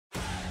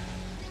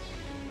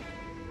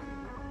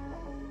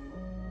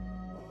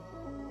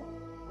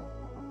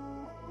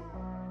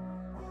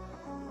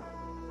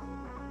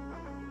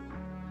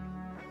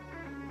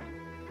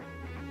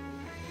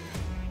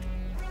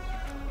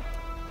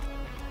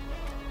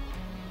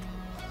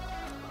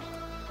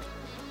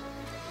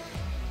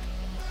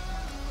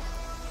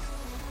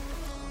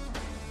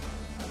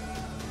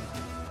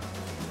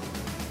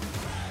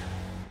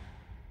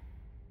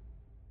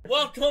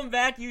Welcome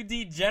back, you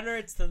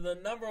degenerates, to the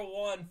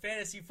 #1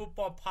 fantasy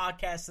football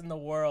podcast in the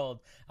world.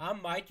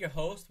 I'm Mike, your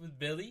host, with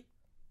Billy.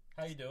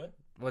 How you doing?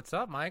 What's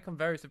up, Mike? I'm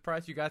very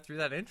surprised you got through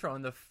that intro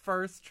in the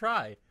first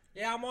try.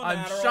 Yeah, I'm on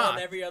Adderall and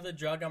every other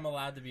drug I'm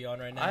allowed to be on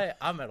right now.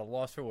 I'm at a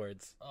loss for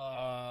words.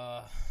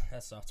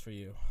 That sucks for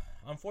you.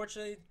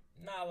 Unfortunately,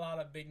 not a lot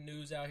of big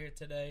news out here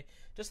today.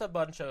 Just a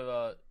bunch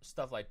of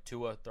stuff like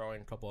Tua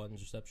throwing a couple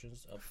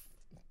interceptions.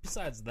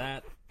 Besides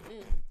that,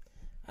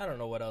 I don't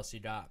know what else you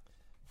got.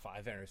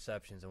 5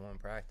 interceptions in one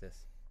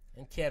practice.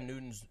 And Cam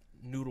Newton's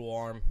noodle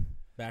arm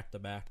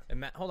back-to-back.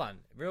 Hold on,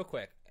 real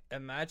quick.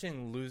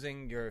 Imagine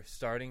losing your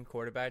starting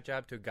quarterback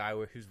job to a guy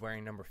who's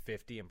wearing number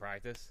 50 in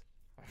practice.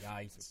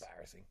 Yikes. It's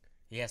embarrassing.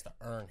 He has to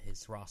earn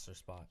his roster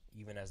spot,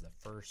 even as the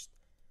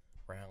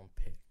first-round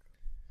pick.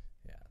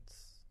 Yeah,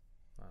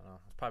 I don't know.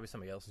 It's probably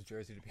somebody else's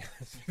jersey, to be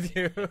honest with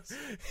you.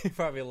 He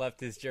probably left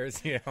his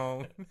jersey at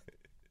home.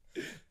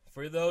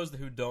 For those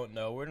who don't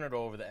know, we're going to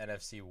go over the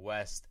NFC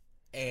West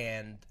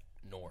and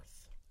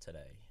North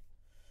today.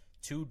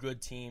 Two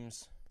good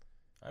teams.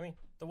 I mean,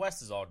 the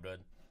West is all good.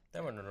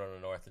 Then when we're going to the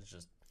North, it's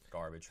just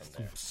garbage from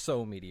there.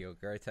 So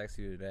mediocre. I texted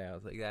you today. I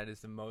was like, that is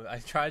the most. I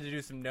tried to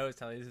do some notes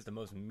telling you this is the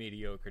most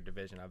mediocre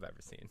division I've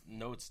ever seen.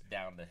 Notes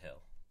down the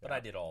hill. But Yeah. I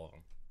did all of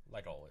them,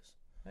 like always.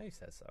 No, you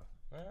said so.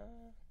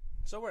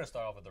 So we're going to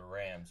start off with the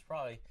Rams.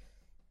 Probably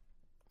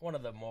one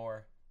of the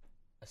more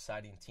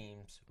exciting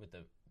teams with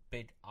the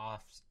big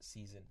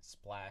off-season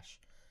splash,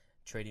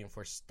 trading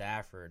for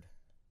Stafford.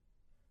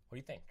 What do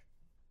you think?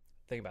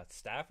 Think about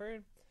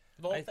Stafford?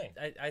 The whole thing.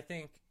 I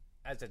think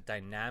as a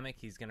dynamic,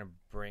 he's going to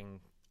bring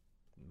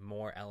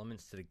more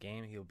elements to the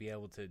game. He'll be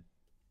able to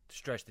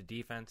stretch the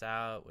defense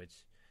out, which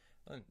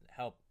will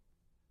help,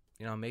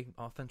 make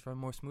offense run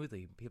more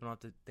smoothly. They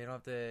don't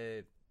have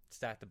to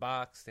stack the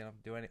box. They don't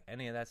have to do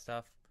any of that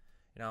stuff.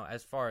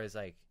 As far as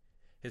like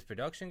his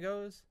production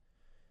goes,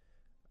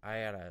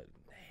 I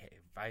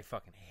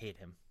fucking hate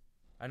him.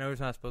 I know he's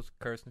not supposed to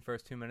curse in the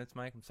first 2 minutes,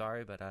 Mike. I'm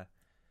sorry, but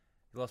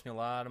he lost me a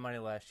lot of money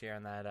last year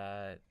on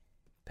that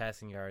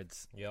passing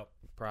yards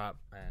prop,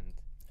 and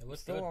It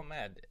looked still good. all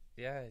mad.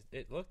 Yeah,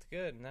 it looked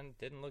good, and then it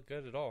didn't look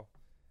good at all.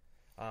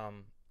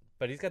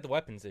 But he's got the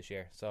weapons this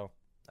year, so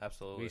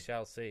Absolutely. we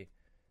shall see.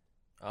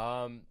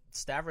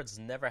 Stafford's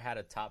never had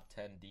a top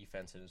 10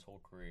 defense in his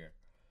whole career.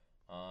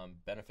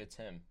 Benefits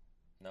him,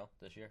 no,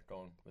 this year,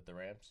 going with the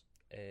Rams.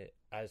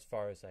 As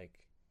far as like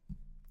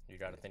You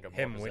got to think of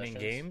him more winning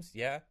possessions. games,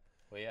 yeah,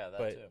 Well, yeah, that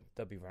but too.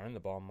 they'll be running the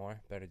ball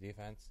more, better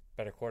defense,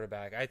 better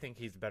quarterback. I think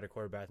he's a better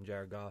quarterback than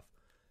Jared Goff.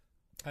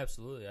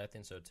 Absolutely, I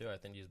think so too. I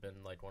think he's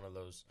been like one of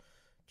those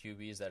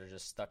QBs that are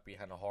just stuck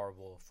behind a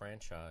horrible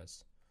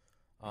franchise.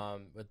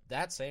 But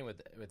that same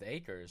with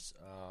Akers,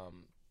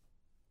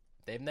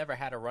 they've never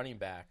had a running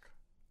back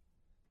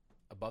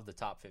above the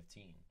top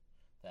 15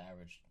 that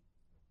averaged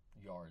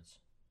yards.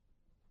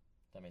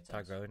 That made sense.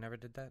 Todd Gurley never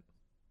did that.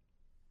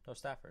 No,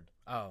 Stafford.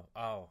 Oh,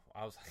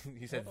 I was.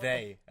 You said No.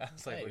 they. I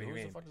was like, Hey, what do you who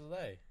mean? the fuck is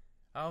they?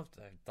 I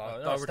thought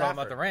we no, were talking about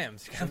the Stafford.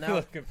 Rams. You got me now- a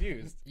little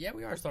confused. Yeah,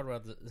 we are talking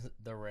about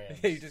the Rams.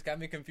 You just got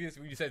me confused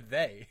when you said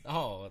they.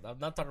 Oh, I'm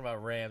not talking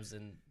about Rams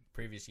in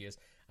previous years.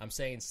 I'm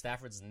saying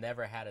Stafford's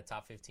never had a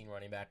top 15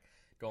 running back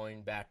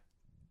going back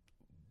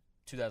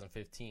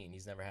 2015.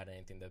 He's never had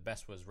anything. The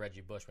best was Reggie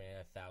Bush when he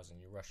had 1,000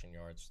 rushing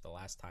yards. The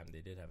last time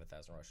they did have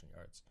 1,000 rushing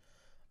yards.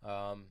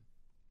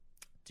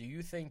 Do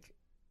you think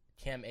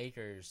Cam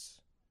Akers,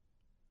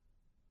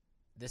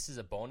 this is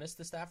a bonus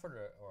to Stafford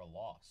or a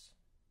loss?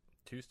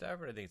 To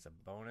Stafford, I think it's a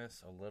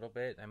bonus a little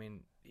bit. I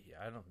mean,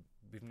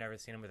 we've never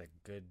seen him with a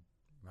good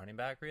running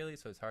back really,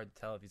 so it's hard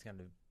to tell if he's going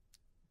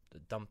to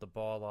dump the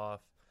ball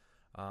off.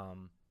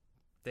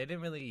 They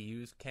didn't really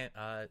use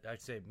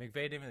McVay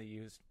didn't really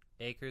use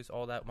Akers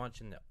all that much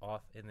in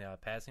the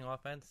passing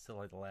offense until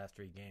like the last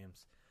 3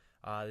 games.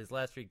 These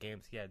last 3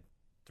 games, he had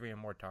 3 or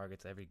more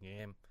targets every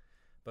game,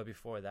 but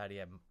before that, he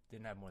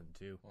didn't have more than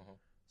 2. Mhm.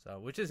 So,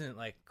 which isn't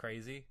like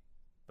crazy,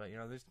 but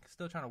they're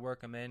still trying to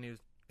work him in. He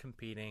was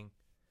competing.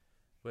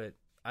 But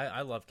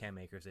I love Cam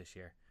Akers this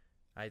year.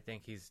 I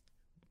think he's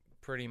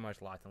pretty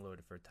much locked and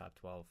loaded for a top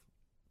 12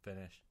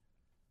 finish.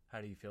 How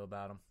do you feel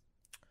about him?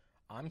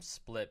 I'm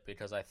split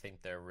because I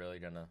think they're really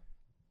going to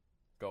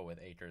go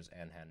with Akers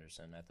and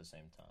Henderson at the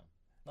same time.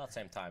 Not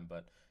same time,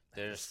 but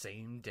At the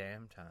same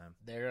damn time.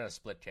 they're going to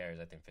split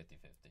carries, I think,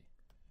 50-50.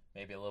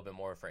 Maybe a little bit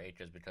more for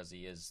Akers because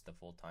he is the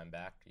full-time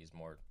back. He's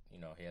more,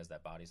 he has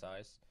that body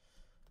size.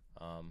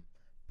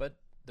 But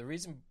the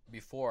reason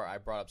before I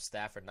brought up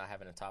Stafford not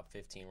having a top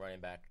 15 running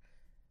back,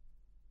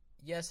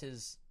 yes,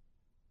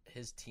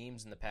 his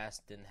teams in the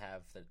past didn't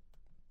have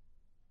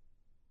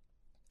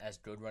as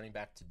good running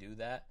back to do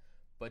that.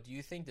 But do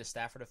you think the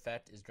Stafford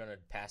effect is going to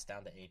pass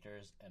down to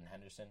Akers and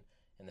Henderson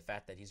in the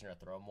fact that he's going to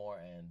throw more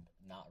and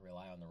not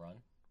rely on the run?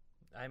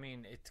 I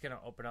mean, it's going to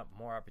open up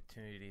more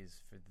opportunities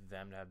for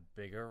them to have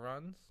bigger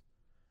runs.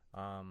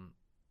 I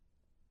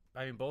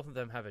mean, both of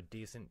them have a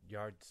decent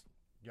yard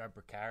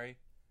per carry.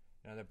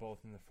 They're both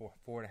in the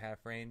 4.5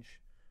 range.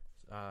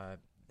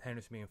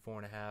 Henderson being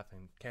 4.5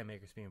 and Cam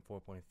Akers being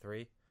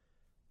 4.3.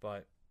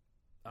 But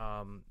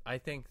I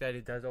think that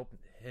it does open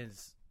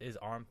his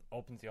arm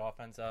opens the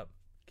offense up,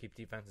 keep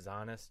defenses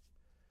honest.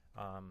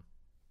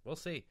 We'll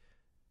see.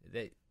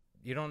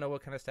 You don't know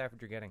what kind of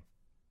Stafford you're getting.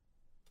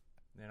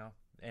 You know,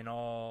 in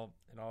all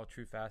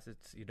true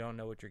facets, you don't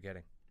know what you're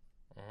getting.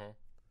 Mm-hmm.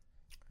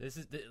 This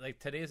is like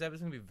today's episode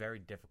is gonna be very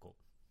difficult.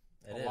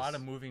 A lot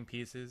of moving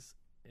pieces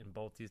in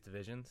both these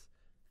divisions,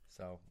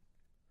 so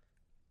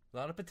a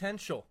lot of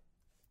potential.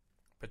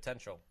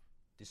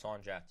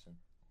 Deshaun Jackson.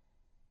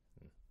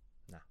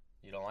 Nah.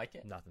 You don't like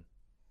it? Nothing.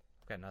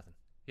 Got nothing.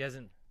 He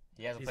hasn't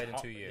played in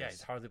 2 years. Yeah,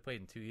 he's hardly played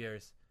in 2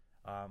 years.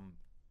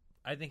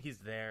 I think he's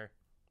there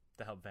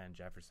to help Van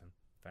Jefferson,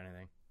 if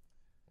anything.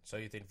 So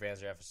you think Van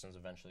Jefferson's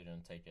eventually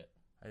going to take it?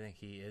 I think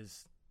he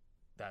is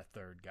that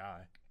third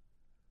guy.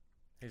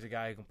 He's a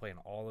guy who can play in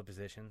all the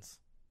positions.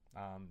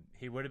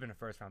 He would have been a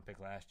first-round pick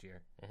last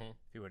year if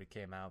he would have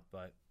came out,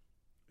 but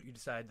he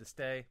decided to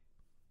stay.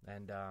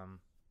 And,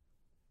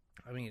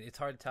 I mean, it's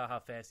hard to tell how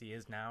fast he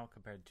is now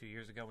compared to 2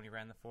 years ago when he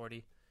ran the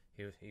 40.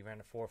 He ran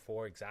a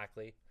 4.4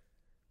 exactly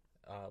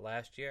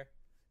last year,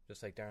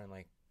 just like during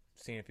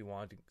seeing if he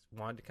wanted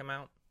to come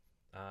out.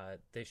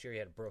 This year he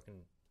had a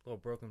little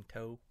broken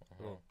toe,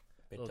 a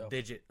little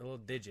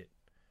digit.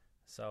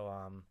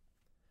 So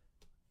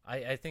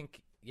I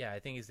think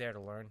he's there to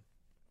learn,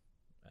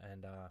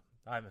 and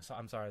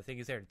I'm sorry, I think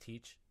he's there to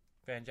teach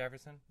Van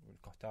Jefferson.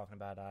 We're talking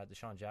about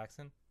Deshaun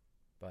Jackson,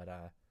 but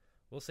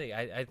we'll see.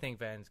 I think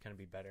Van's going to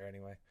be better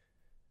anyway.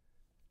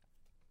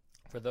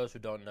 For those who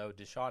don't know,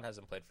 Deshaun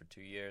hasn't played for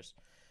 2 years.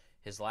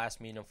 His last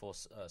meaningful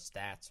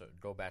stats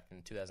go back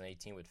in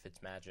 2018 with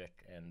Fitzmagic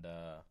and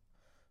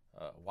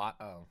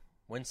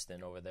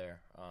Winston over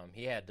there.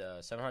 He had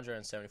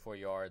 774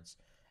 yards,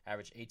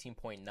 averaged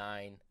 18.9,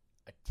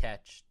 a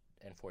catch,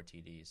 and 4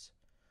 TDs.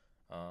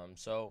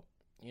 So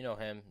you know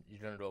him. He's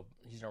going to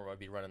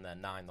be running that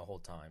 9 the whole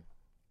time.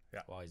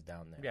 Yeah. While he's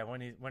down there. Yeah,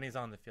 when he's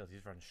on the field,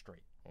 he's running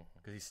straight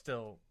because he's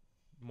still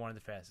one of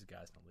the fastest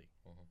guys in the league.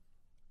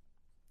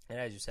 And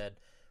as you said,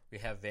 we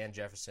have Van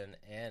Jefferson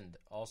and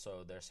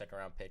also their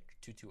second-round pick,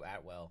 Tutu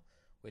Atwell,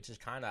 which is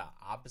kind of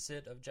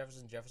opposite of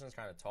Jefferson. Jefferson's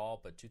kind of tall,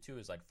 but Tutu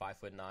is like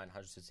 5'9",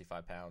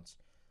 165 pounds.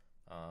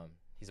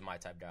 He's a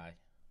my-type guy,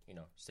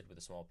 stick with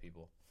the small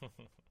people.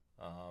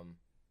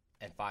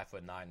 And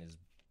 5'9" is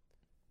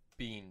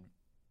being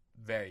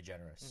very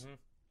generous.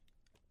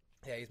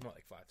 Yeah, he's more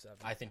like 5'7".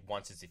 I think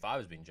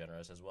 165 is being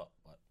generous as well.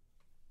 But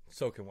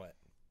soaking wet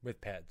with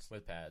pads,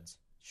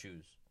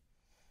 shoes,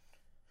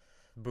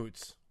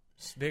 boots,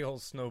 big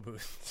old snow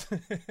boots.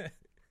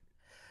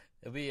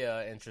 It'll be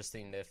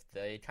interesting if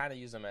they kind of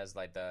use him as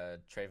like the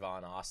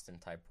Trayvon Austin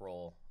type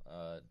role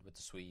with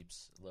the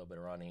sweeps, a little bit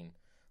of running,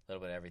 a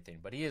little bit of everything.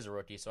 But he is a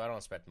rookie, so I don't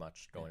expect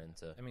much going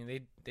into. I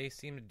mean, they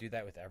seem to do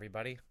that with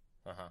everybody.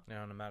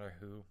 No matter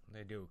who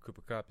they do it with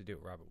Cooper Kupp, they do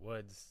it with Robert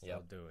Woods.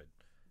 Yep. They'll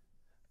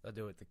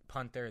do it with the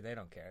punter. They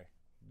don't care.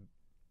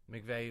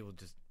 McVay will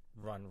just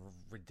run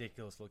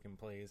ridiculous looking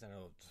plays and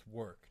it'll just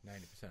work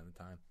 90% of the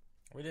time.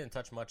 We didn't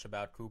touch much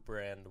about Cooper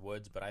and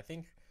Woods, but I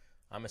think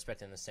I'm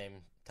expecting the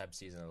same type of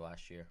season as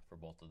last year for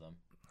both of them.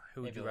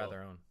 Who would you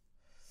rather own?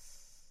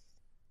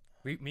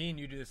 Me and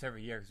you do this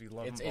every year because we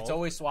love them both. It's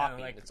always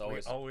swapping.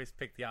 We always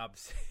pick the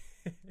opposite.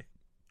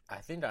 I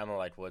think I'm gonna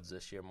like Woods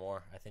this year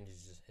more. I think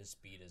his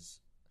speed is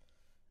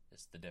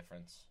the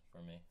difference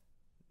for me.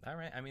 All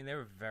right. I mean, they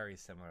were very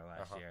similar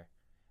last year.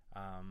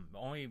 The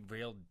only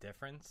real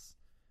difference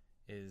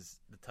is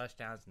the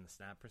touchdowns and the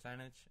snap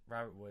percentage.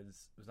 Robert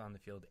Woods was on the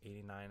field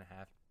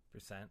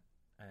 89.5%,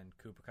 and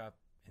Cooper Kupp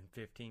in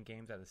 15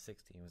 games out of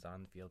 16 was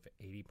on the field for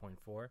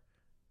 80.4.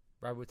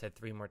 Robert Woods had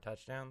 3 more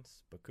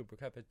touchdowns, but Cooper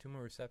Kupp had 2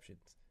 more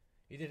receptions.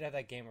 He did have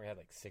that game where he had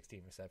like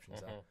 16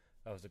 receptions, though.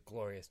 That was a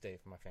glorious day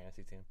for my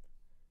fantasy team.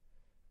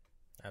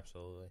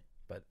 Absolutely.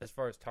 But as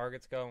far as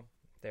targets go,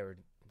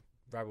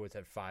 Robert Woods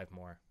had 5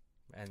 more.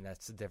 And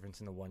that's the difference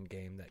in the one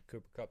game that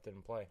Cooper Kupp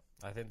didn't play.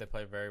 I think they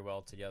played very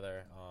well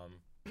together.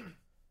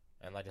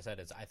 And like I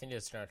said, I think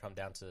it's going to come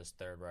down to this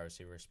third wide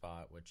receiver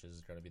spot, which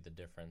is going to be the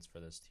difference for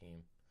this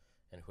team.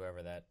 And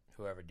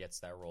whoever gets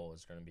that role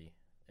is going to be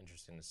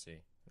interesting to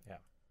see. Yeah.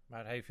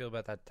 Matt, how do you feel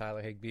about that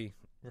Tyler Higbee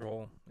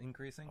role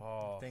increasing?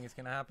 Oh. You think it's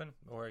going to happen?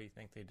 Or you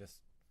think they just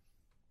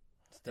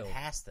still... It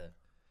has to.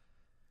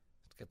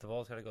 The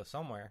ball's got to go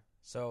somewhere.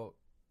 So...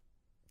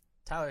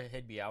 Tyler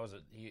Higbee, I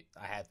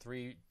had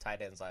 3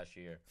 tight ends last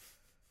year.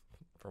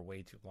 For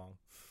way too long.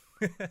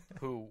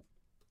 Who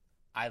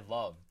I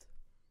loved,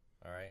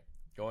 all right,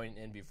 going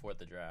in before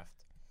the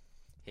draft.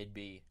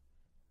 Higbee,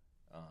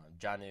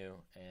 Jonnu,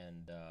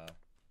 and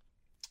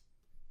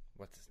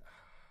what's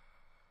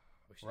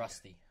his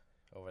Rusty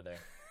over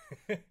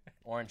there.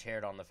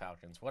 Orange-haired on the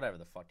Falcons, whatever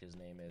the fuck his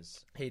name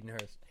is. Hayden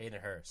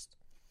Hurst.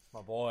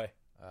 My boy.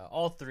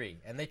 All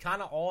 3. And they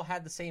kind of all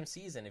had the same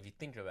season, if you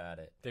think about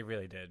it. They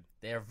really did.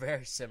 They are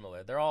very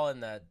similar. They're all in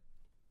the,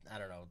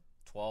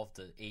 12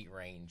 to 8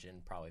 range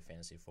in probably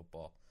fantasy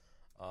football.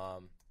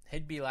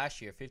 Higbee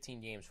last year,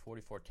 15 games,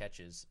 44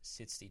 catches,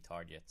 60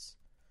 targets,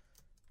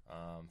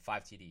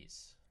 5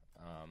 TDs.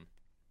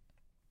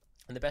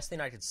 And the best thing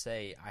I could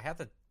say, I have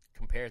to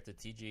compare it to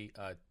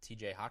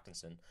T.J.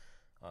 Hawkinson,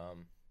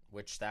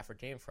 which Stafford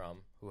came from,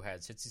 who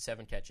had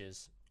 67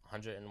 catches,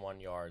 101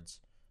 yards.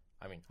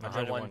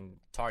 101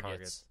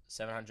 targets,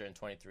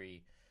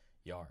 723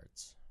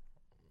 yards.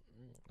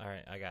 All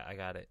right, I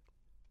got it.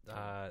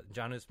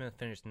 Jonnu Smith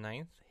finished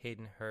 9th,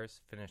 Hayden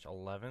Hurst finished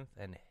 11th,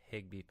 and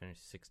Higbee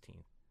finished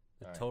 16th.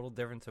 The total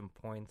difference in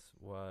points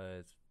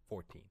was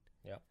 14.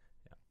 Yep.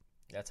 Yeah.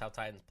 That's how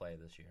Titans play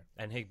this year.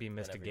 And Higbee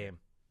missed a game.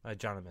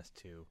 Jonnu missed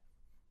 2.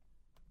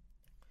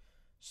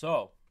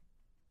 So,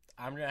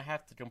 I'm going to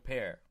have to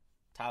compare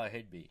Tyler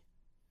Higbee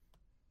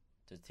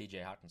to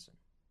T.J. Hawkinson.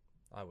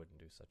 I wouldn't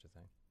do such a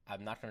thing.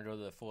 I'm not going to go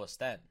to the full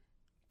extent,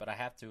 but I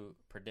have to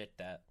predict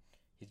that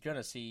he's going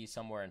to see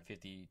somewhere in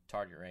 50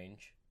 target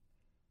range.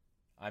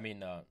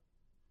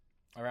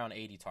 Around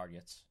 80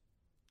 targets.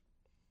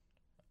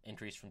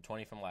 Increase from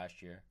 20 from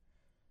last year.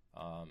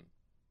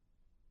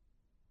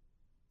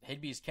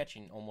 Higbee's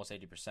catching almost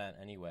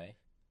 80% anyway.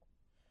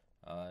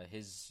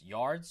 His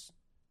yards,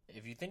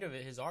 if you think of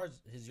it, his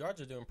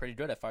yards are doing pretty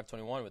good at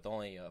 521 with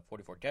only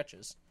 44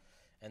 catches.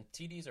 And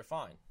TDs are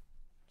fine.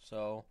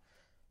 So,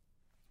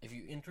 if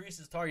you increase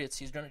his targets,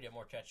 he's going to get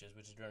more catches,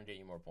 which is going to get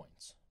you more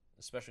points,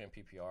 especially in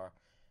PPR.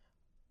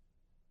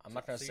 I'm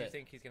not going to say. So you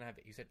think he's going to have,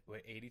 you said,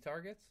 80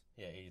 targets?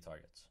 Yeah, 80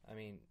 targets. I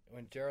mean,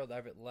 when Gerald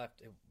Everett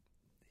left,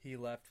 he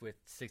left with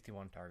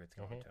 61 targets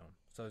going to him.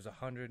 So there's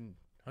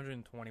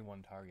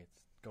 121 targets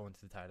going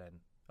to the tight end.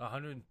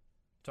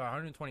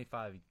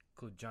 125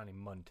 include Johnny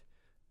Munt,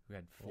 who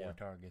had 4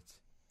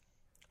 targets.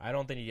 I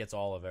don't think he gets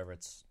all of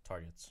Everett's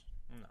targets.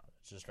 No,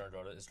 it's just going to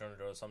go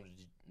to some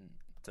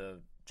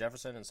to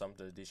Jefferson and some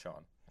to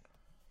Deshaun.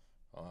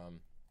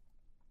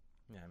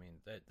 Yeah, I mean,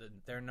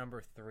 their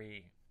number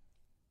 3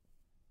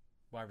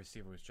 wide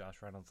receiver was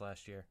Josh Reynolds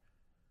last year,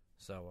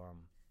 so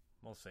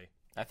we'll see.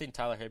 I think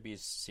Tyler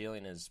Higbee's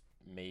ceiling is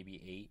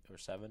maybe 8 or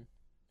 7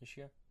 this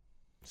year.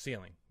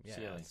 Ceiling,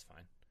 that's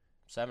fine.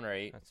 7 or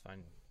 8, that's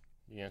fine.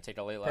 You're gonna take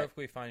a late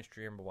perfectly fine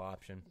streamable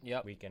option.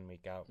 Yep. Week in,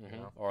 week out.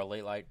 Mm-hmm. Or a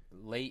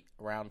late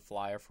round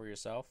flyer for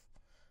yourself.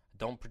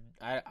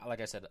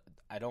 Like I said,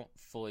 I don't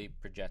fully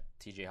project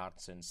T.J.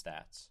 Hawkinson's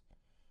stats.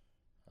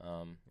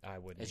 I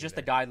wouldn't. It's just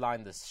a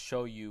guideline to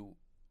show you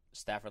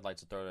Stafford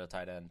likes to throw to a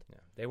tight end. Yeah,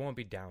 they won't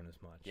be down as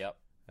much. Yep.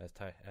 As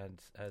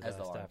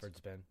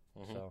Stafford's been.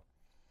 Mm-hmm. So,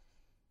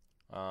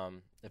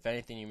 if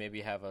anything, you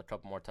maybe have a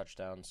couple more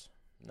touchdowns.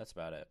 That's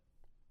about it.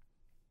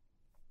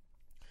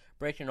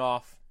 Breaking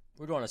off,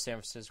 we're going to San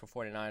Francisco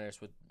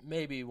 49ers with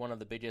maybe one of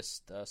the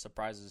biggest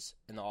surprises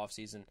in the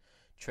offseason,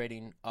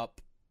 trading up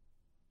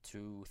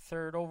to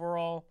 3rd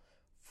overall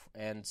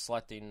and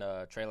selecting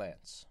Trey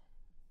Lance.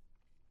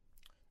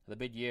 The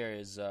big year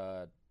is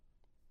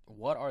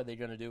what are they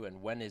going to do,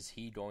 and when is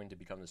he going to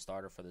become the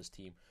starter for this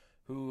team,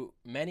 who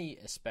many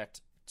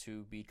expect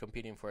to be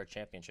competing for a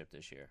championship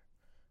this year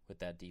with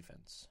that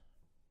defense?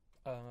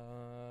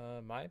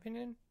 My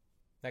opinion,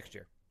 next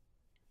year.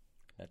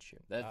 Next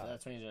year.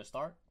 That's when he's going to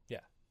start? Yeah.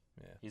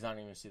 He's not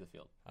even going to see the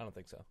field. I don't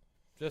think so.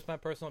 Just my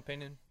personal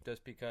opinion,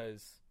 just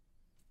because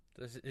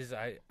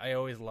I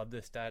always love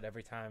this stat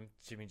every time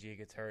Jimmy G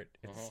gets hurt.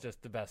 It's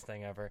just the best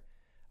thing ever.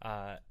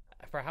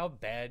 For how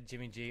bad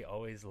Jimmy G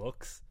always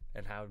looks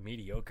and how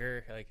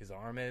mediocre his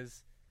arm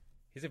is,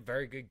 he's a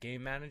very good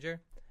game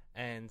manager,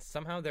 and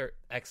somehow they're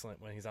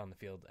excellent when he's on the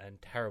field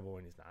and terrible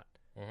when he's not.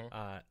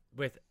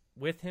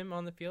 With him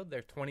on the field,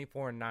 they're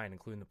 24-9,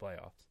 including the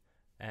playoffs,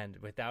 and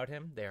without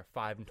him, they are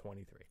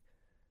 5-23.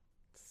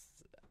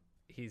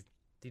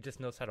 He just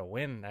knows how to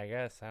win, I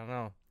guess. I don't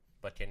know.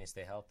 But can he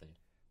stay healthy?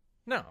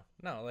 No.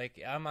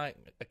 I'm not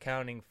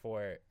accounting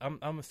for.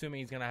 I'm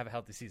assuming he's gonna have a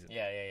healthy season.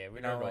 Yeah.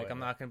 I'm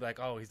not gonna be like,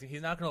 oh,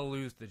 he's not gonna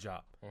lose the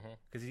job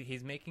because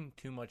he's making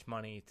too much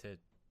money to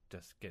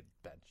just get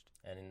benched.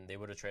 And they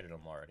would have traded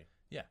him already.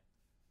 Yeah.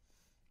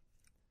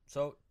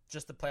 So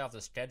just to play off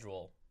the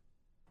schedule,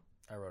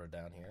 I wrote it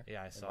down here.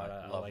 Yeah, I saw it.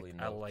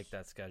 I like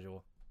that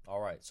schedule. All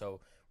right,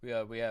 so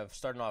we have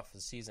starting off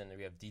the season.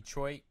 We have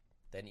Detroit,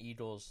 then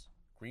Eagles,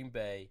 Green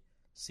Bay,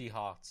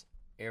 Seahawks,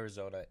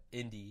 Arizona,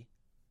 Indy,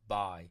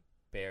 bye,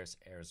 Bears,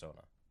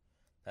 Arizona.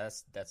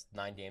 That's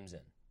 9 games in.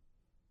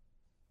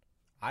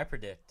 I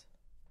predict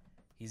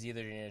he's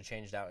either going to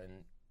change it out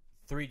in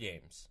 3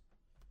 games.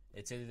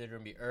 It's either going to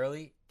be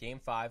early, Game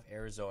 5,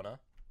 Arizona.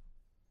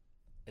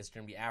 It's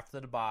going to be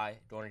after the bye,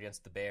 going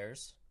against the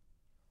Bears,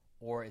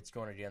 or it's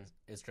going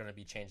to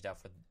be changed out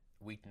for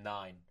Week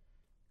 9,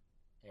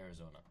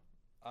 Arizona.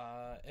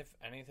 If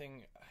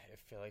anything, I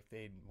feel like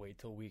they'd wait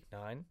till Week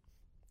 9.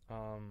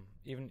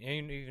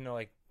 Even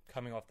though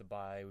coming off the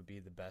bye would be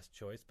the best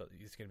choice, but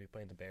he's going to be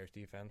playing the Bears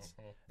defense.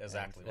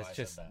 Exactly. That's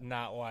just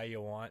not why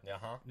you want.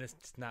 That's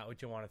just not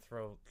what you want to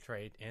throw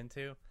trade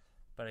into.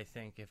 But I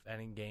think if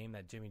any game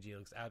that Jimmy G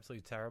looks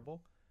absolutely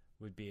terrible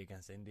would be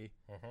against Indy.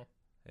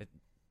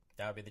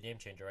 That would be the game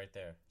changer right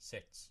there.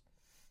 6,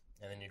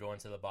 and then you go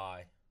into the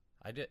bye.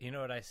 You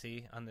know what I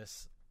see on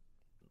this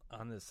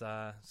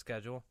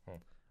schedule?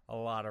 A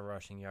lot of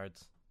rushing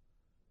yards.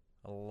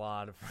 A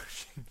lot of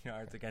rushing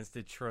yards against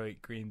Detroit,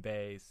 Green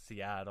Bay,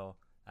 Seattle,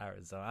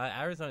 Arizona.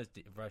 Arizona's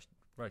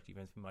rush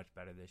defense be much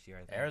better this year.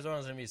 I think.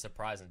 Arizona's going to be a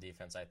surprising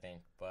defense, I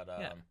think. But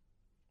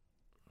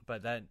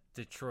But that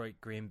Detroit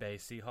Green Bay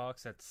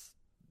Seahawks, that's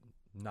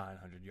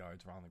 900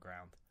 yards around the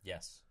ground.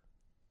 yes.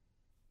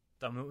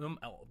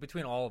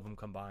 Between all of them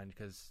combined,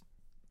 because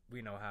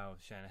we know how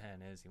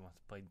Shanahan is. He wants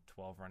to play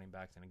 12 running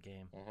backs in a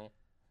game.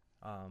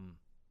 Mm-hmm.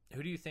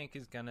 Who do you think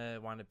is going to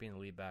wind up being the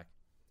lead back?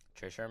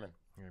 Trey Sherman.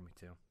 Yeah, me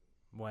too.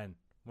 When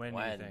do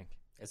you think?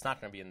 It's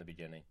not going to be in the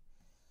beginning.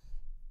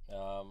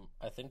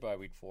 I think by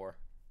week 4.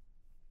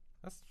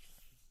 That's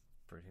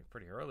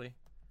pretty early.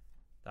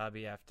 That'd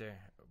be after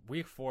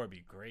week 4. Would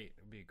be great.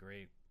 It'd be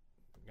great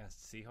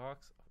against the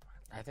Seahawks.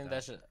 I think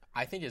that's just.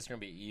 I think it's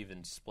going to be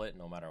even split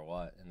no matter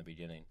what in the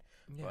beginning.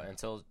 Yeah. But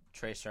until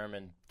Trey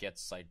Sermon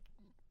gets like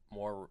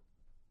more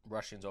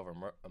rushings over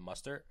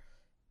Mustard,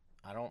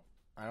 I don't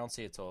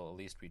see it till at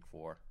least week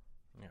 4.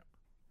 Yeah,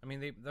 I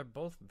mean they're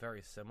both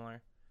very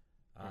similar.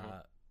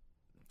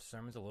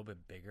 Sermon's a little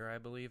bit bigger, I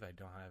believe. I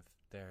don't have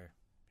their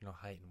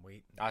height and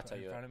weight in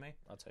front of me.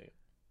 I'll tell you.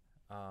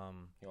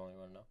 You only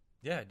want to know?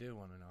 Yeah, I do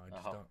want to know. I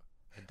just don't.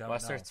 I don't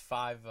Mustard's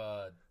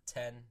know.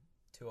 5'10",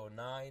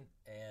 209,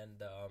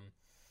 and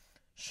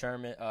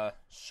Sherman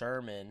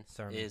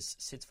is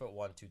 6'1",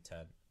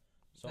 210.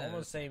 So Yeah,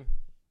 almost the same.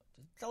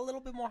 A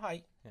little bit more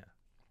height. Yeah.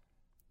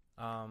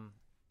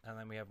 And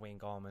then we have Wayne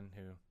Gallman,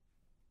 who.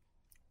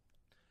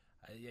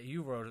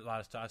 You wrote a lot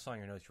of stuff. I saw in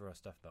your notes you wrote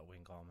stuff about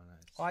Wayne Gallman.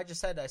 Well,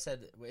 I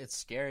said it's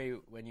scary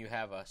when you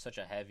have such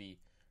a heavy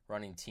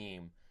running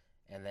team,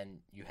 and then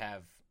you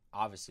have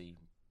obviously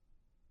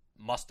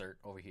Mustard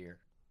over here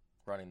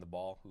running the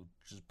ball, who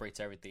just breaks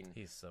everything.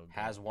 He's so good.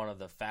 Has one of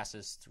the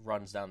fastest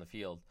runs down the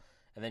field,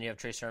 and then you have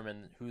Trey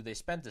Sermon, who they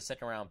spent the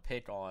second round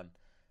pick on.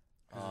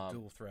 He's a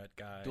dual threat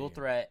guy. Dual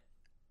threat,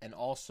 and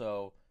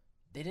also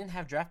they didn't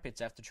have draft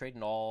picks after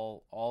trading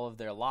all of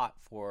their lot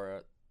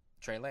for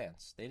Trey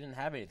Lance. They didn't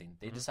have anything.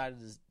 They decided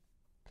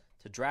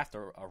to draft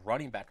a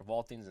running back of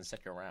all things in the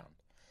second round.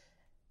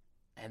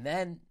 And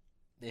then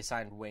they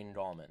signed Wayne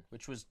Gallman,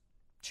 which was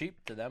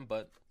cheap to them,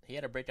 but he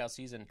had a breakout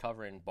season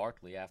covering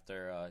Barkley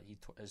after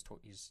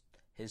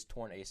his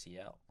torn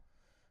ACL.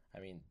 I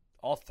mean,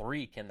 all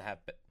three can have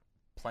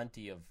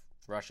plenty of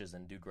rushes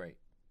and do great,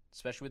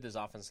 especially with his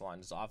offensive line.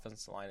 His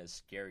offensive line is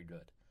scary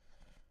good.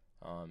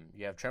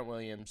 You have Trent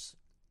Williams,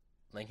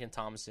 Lincoln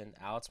Thomason,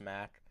 Alex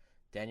Mack,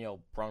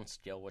 Daniel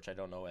Brunskill, which I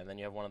don't know, and then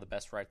you have one of the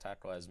best right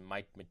tackle as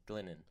Mike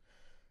McGlinnan.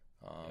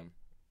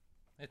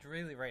 It's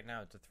really right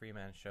now. It's a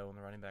 3-man show in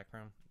the running back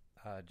room.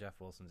 Jeff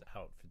Wilson's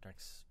out for the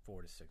next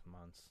 4 to 6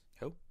 months.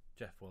 Who?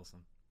 Jeff Wilson,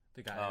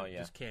 the guy who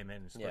just came in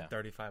and scored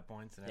 35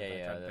 points, and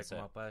everybody tried to pick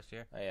him up last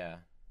year. Yeah,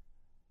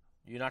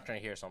 you're not going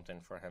to hear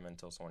something from him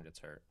until someone gets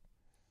hurt.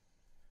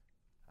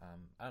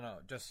 I don't know.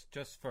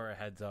 Just for a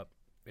heads up,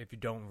 if you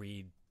don't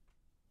read,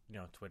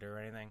 Twitter or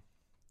anything,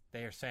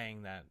 they are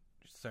saying that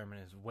Sermon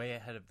is way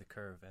ahead of the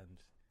curve, and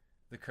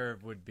the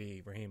curve would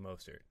be Raheem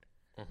Mostert.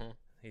 Mm-hmm.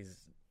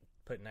 He's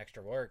putting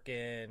extra work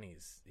in.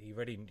 He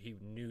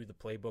knew the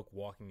playbook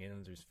walking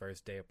in his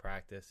first day of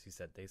practice.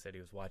 They said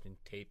he was watching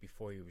tape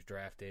before he was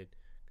drafted.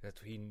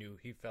 That's what he knew.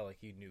 He felt like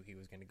he knew he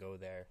was going to go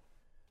there.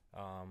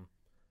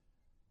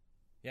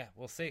 Yeah,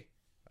 we'll see.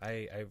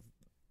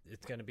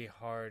 It's going to be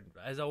hard.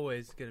 As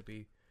always, it's going to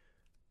be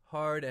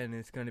hard, and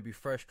it's going to be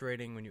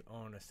frustrating when you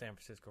own a San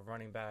Francisco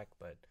running back,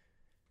 but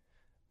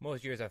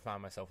most years I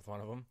find myself with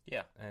one of them.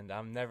 Yeah. And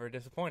I'm never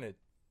disappointed.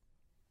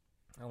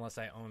 Unless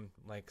I own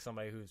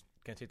somebody who's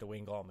going to take the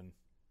Wayne Gallman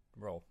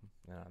role.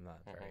 And I'm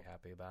not very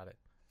happy about it.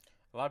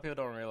 A lot of people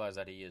don't realize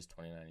that he is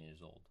 29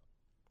 years old.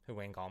 Who,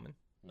 Wayne Gallman?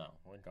 No,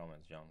 Wayne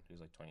Gallman's young. He's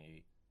like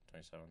 28,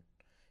 27.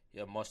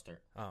 Yeah, Mustard.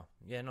 Oh,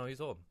 yeah, no,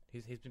 he's old.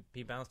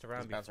 He bounced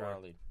around before. Bounced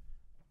around lead.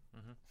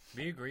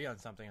 We agree on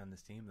something on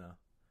this team, though.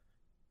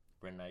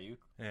 Brandon Ayuk.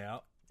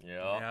 Yeah.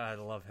 Yeah. Yeah, I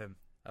love him.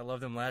 I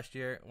loved him last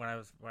year when I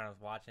was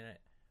watching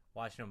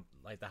him,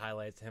 like the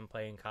highlights of him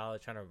playing in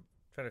college, trying to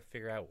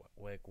figure out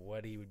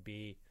what he would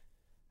be,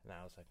 and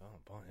I was like, oh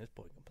boy, this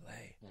boy can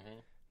play.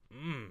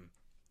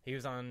 He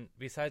was on,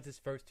 besides his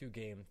first 2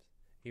 games,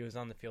 he was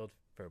on the field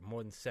for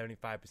more than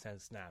 75%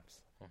 of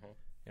snaps.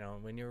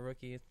 When you're a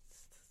rookie,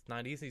 it's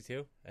not easy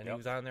to, and he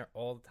was on there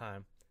all the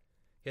time.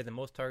 He had the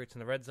most targets in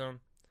the red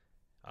zone.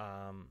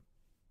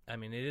 I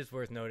mean, it is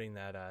worth noting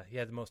that he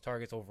had the most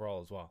targets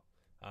overall as well.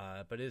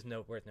 But it is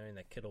worth noting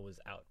that Kittle was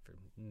out for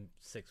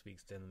 6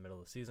 weeks in the middle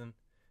of the season.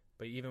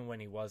 But even when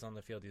he was on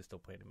the field, he still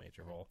played a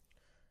major role.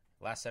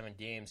 Last 7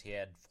 games, he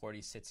had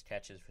 46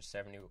 catches for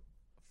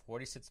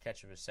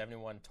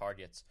 71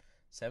 targets,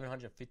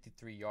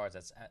 753 yards.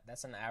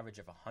 That's an average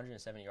of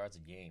 170 yards a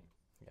game.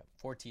 Yep.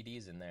 4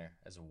 TDs in there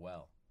as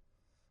well.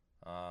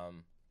 Yeah,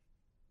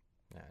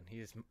 and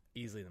he is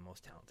easily the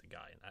most talented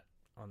guy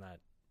on that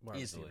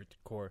easily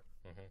core.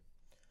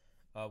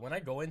 When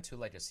I go into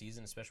like a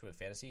season, especially with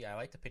fantasy, I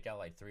like to pick out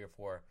like 3 or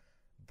 4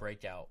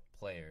 breakout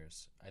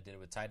players. I did it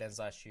with tight ends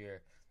last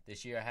year.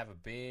 This year I have a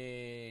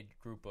big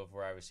group of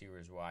wide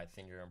receivers where I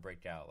think are going to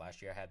break out. Last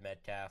year I had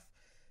Metcalf.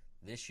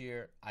 This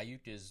year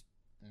Ayuk is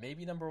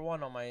maybe number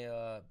 1 on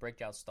my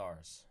breakout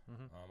stars.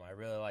 I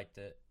really liked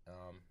it.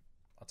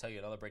 I'll tell you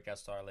another breakout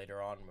star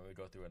later on when we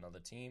go through another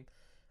team.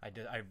 I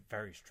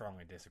very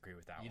strongly disagree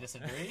with that one. You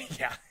disagree?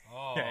 Yeah.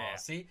 Oh, Yeah.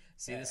 see,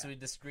 this is we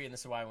disagree, and this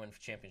is why I win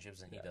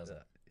championships and he doesn't.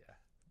 Yeah.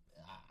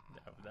 Ah.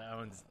 That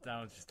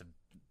one's just a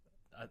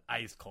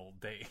ice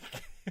cold take.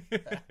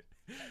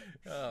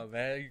 Oh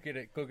man, you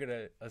go get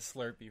a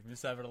Slurpee from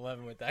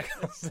 7-Eleven with that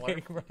kind of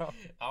thing, bro.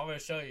 I'm gonna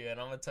show you,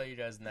 and I'm gonna tell you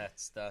guys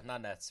next.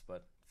 Not next,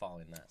 but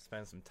following that.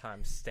 Spend some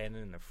time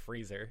standing in the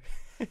freezer.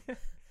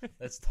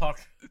 Let's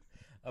talk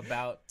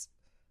about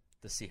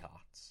the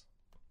Seahawks.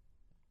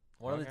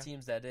 One of the Okay.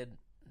 teams that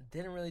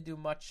didn't really do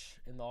much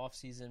in the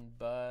offseason,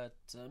 but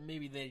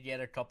maybe they get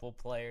a couple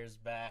players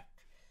back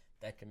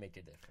that can make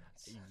a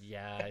difference.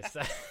 Yeah,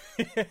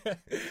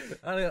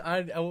 when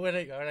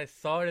I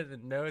saw it in the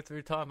notes, we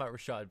were talking about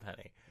Rashad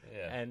Penny,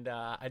 Yeah. and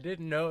I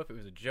didn't know if it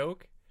was a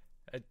joke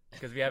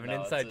because we have an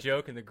No, inside it's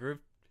joke in the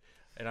group,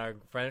 in our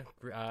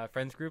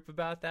friends group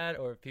about that,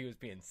 or if he was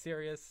being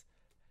serious.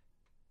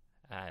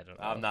 I don't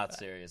know. I'm not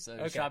serious.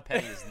 Okay. Rashad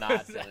Penny is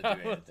not going to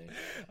do anything.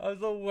 I was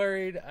a little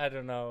worried. I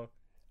don't know.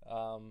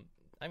 I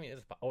mean,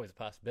 it's always a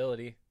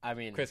possibility. I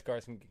mean, Chris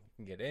Carson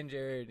can get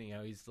injured. You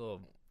know, he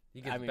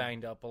gets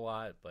banged up a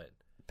lot, but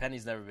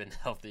Penny's never been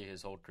healthy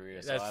his whole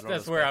career. So I don't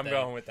that's where I'm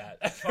expect going with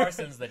that.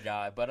 Carson's the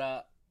guy,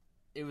 but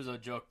it was a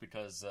joke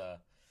because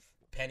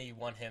Penny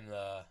won him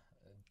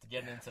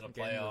getting into the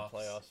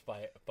playoffs.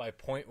 By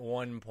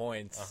 0.1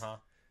 points.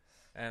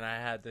 And I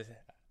had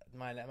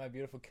my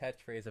beautiful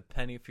catchphrase, a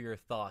penny for your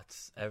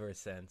thoughts, ever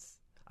since.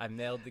 I've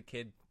nailed the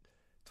kid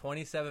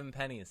 27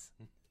 pennies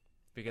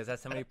because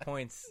that's how many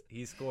points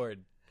he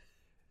scored.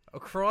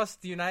 Across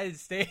the United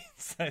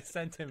States, I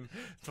sent him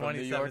 27 From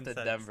New York to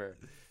cents. Denver.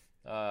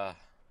 I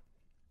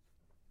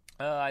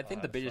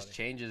think the that's biggest funny.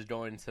 changes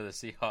going to the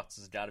Seahawks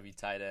has got to be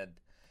tight end.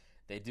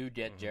 They do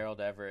get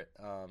Gerald Everett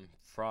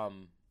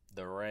from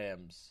the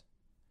Rams.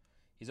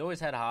 He's always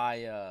had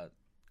high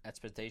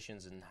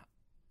expectations, and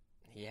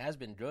he has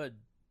been good.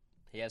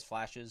 He has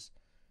flashes.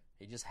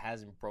 He just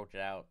hasn't broke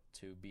it out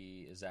to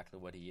be exactly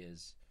what he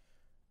is.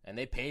 And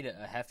they paid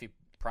a hefty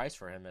price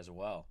for him as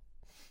well.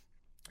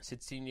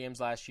 16 games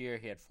last year.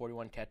 He had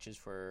 41 catches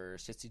for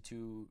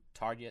 62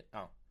 target.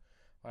 Oh,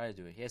 why did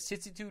I do it? He has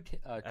 62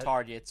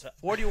 targets,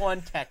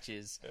 41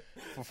 catches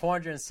for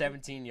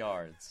 417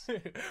 yards.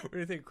 What do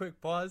you think?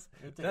 Quick pause.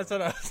 That's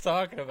what I was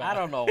talking about. I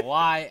don't know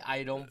why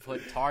I don't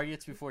put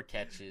targets before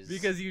catches.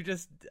 Because you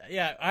just,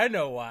 I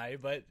know why,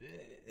 but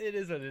it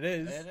is what it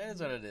is. It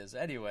is what it is.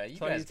 Anyway, you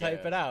That's why guys you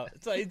type get it out.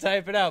 That's why you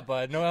type it out,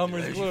 bud. No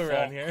Elmer's You glue fuck.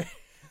 around here.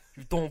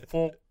 You don't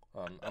fuck.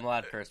 I'm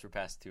allowed to curse for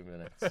past 2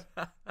 minutes.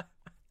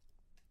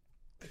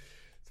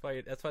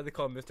 That's why they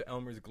call him Mr.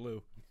 Elmer's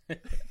glue.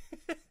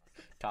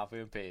 Copy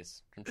and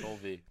paste. Control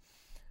V.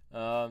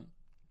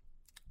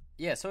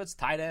 Yeah, so it's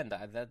tight end.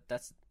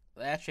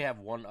 They actually have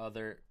one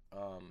other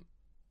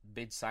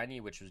big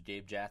signing, which was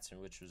Gabe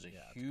Jackson, which was a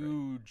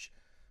huge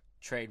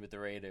trade with the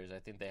Raiders. I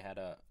think they had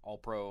a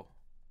All-Pro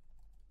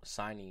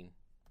signing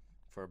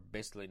for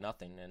basically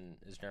nothing, and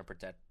is going to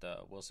protect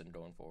Wilson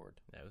going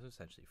forward. Yeah, it was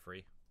essentially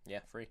free. Yeah,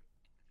 free.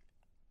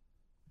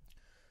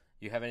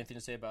 You have anything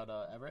to say about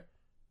Everett?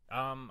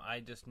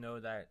 I just know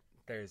that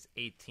there's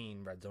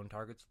 18 red zone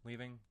targets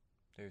leaving.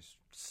 There's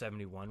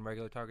 71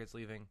 regular targets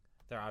leaving.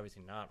 They're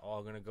obviously not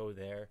all going to go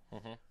there.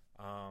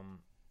 Mm-hmm.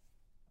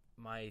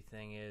 My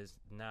thing is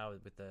now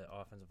with the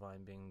offensive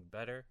line being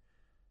better,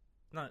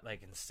 not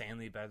like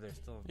insanely better. They're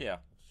still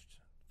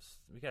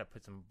We gotta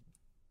put some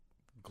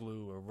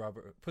glue or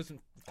rubber. Put some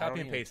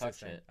copy and paste this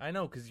thing. I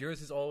know because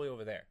yours is all the way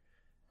over there.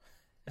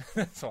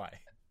 That's why.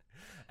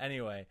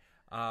 Anyway,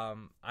 I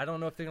don't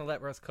know if they're gonna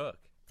let Russ cook.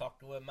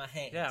 Fucked with my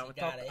hands. Yeah,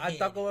 I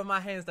talk with my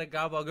hands like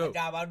Gabagoo.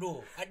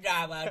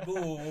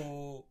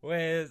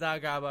 Where's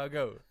that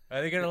Gabagoo?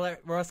 Are they gonna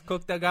let Russ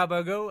cook the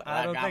Gabagoo?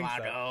 I don't think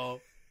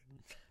so.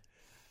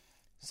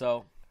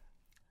 So,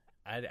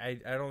 I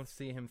don't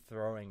see him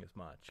throwing as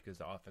much because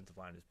the offensive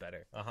line is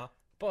better. uh-huh.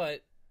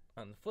 But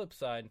on the flip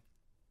side,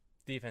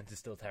 defense is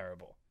still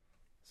terrible.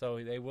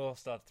 So they will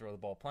still have to throw the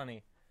ball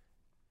plenty.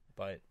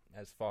 But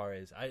as far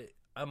as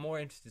I'm more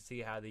interested to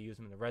see how they use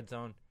him in the red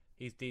zone.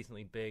 He's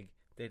decently big.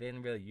 They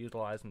didn't really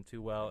utilize him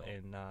too well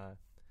in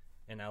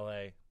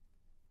LA.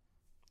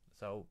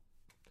 So,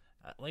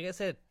 like I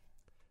said,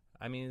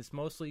 I mean it's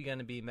mostly going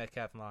to be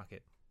Metcalf and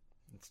Lockett.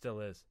 It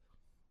still is.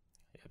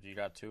 You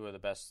got two of the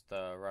best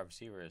wide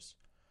receivers.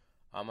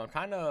 I'm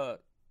kind of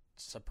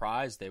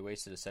surprised they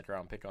wasted a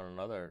second-round pick on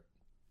another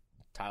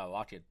Tyler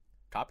Lockett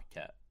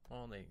copycat.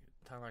 Well,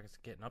 Tyler Lockett's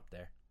getting up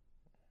there.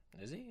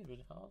 Is he?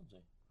 How old is he?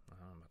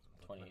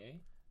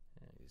 28?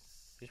 Yeah,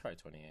 He's probably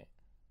 28.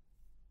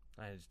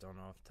 I just don't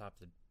know off the top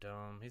of the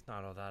dome. He's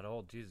not all that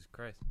old. Jesus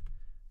Christ.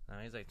 No,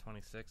 he's like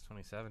 26,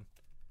 27.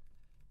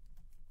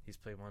 He's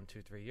played 1,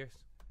 2, 3 years.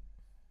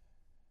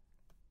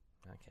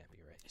 That can't be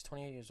right. He's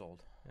 28 years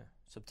old. Yeah.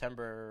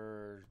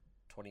 September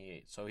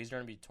 28. So he's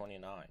going to be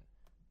 29.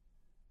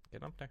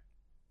 Getting up there.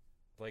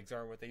 Legs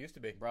are what they used to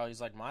be. Bro, he's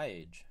like my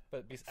age.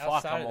 But Fuck,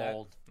 outside I'm of that,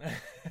 old.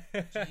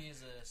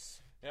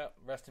 Jesus. Yep,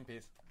 rest in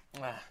peace.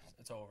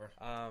 It's over.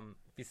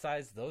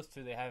 Besides those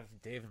two, they have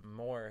David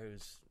Moore,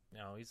 who's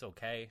he's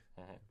okay,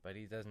 Mhm. but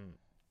he doesn't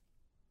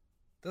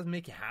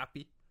make you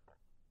happy.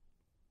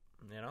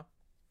 You know.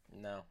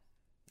 No,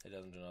 it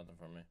doesn't do nothing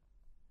for me.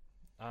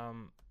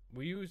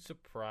 Were you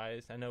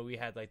surprised? I know we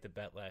had like the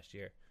bet last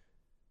year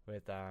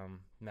with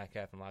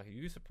Metcalf and Lockett.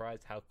 Were you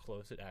surprised how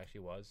close it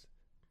actually was?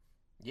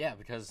 Yeah,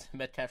 because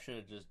Metcalf should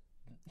have just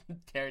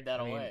carried that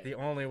away. The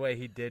only way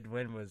he did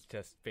win was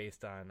just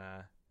based on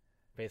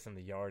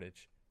the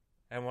yardage,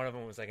 and one of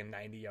them was like a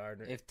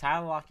 90-yarder. If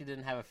Tyler Lockett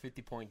didn't have a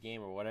 50-point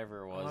game or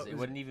whatever it was, it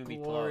wouldn't even be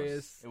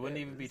close. It wouldn't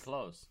even be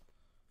close.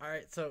 All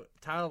right, so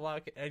Tyler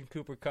Lockett and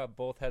Cooper Kupp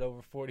both had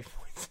over 40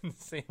 points in the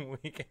same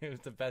week, and it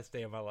was the best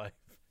day of my life.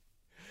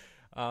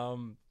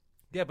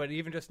 Yeah, but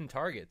even just in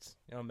targets,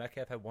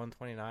 Metcalf had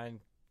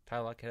 129,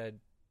 Tyler Lockett had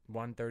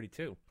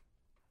 132.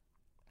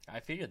 I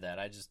figured that.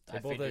 They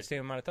both had the same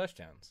amount of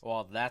touchdowns.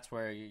 Well, that's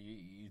where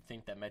you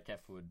think that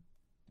Metcalf would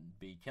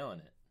be killing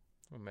it.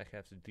 Well,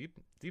 Metcalf's a deep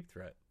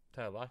threat.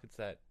 Tyler Lockett's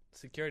that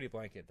security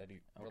blanket that he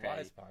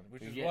relies upon,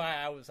 which is why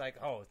I was like,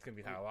 oh, it's going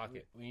to be Tyler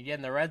Lockett. When you get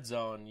in the red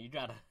zone, you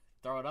got to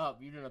throw it up.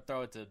 You're going to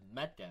throw it to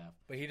Metcalf.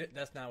 But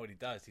that's not what he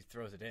does. He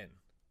throws it in.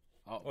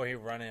 Oh. Or he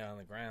run it on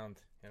the ground,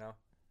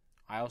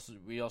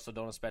 We also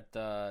don't expect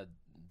the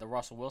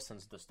Russell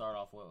Wilsons to start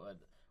off with.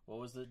 What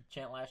was the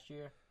chant last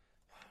year?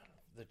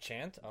 The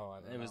chant? Oh, I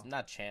don't know. It was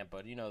not chant,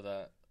 but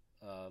the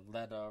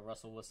let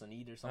Russell Wilson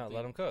eat or something. No,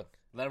 let him cook.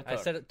 Let him cook. I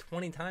said it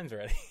 20 times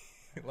already.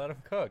 Let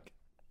him cook.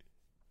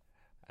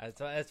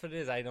 That's what it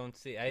is. I don't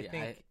see. I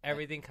think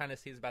everything kind of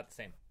seems about the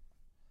same.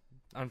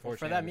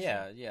 Unfortunately, for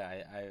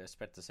them, I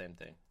expect the same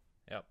thing.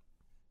 Yep.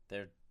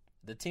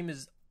 The team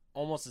is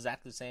almost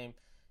exactly the same.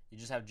 You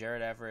just have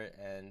Jared Everett,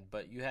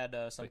 but you had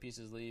some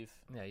pieces leave.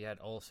 Yeah, you had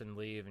Olsen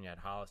leave, and you had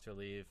Hollister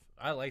leave.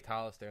 I liked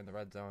Hollister in the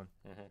red zone.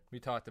 Mm-hmm. We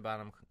talked about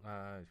him.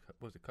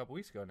 Was it a couple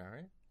weeks ago now,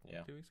 right?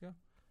 Yeah, 2 weeks ago.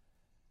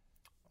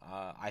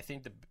 I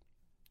think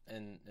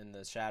in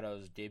the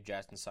shadows, Gabe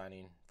Jackson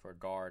signing for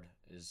guard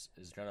is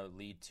going to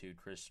lead to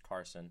Chris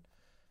Carson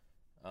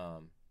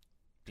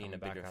being a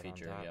bigger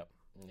feature. Yep,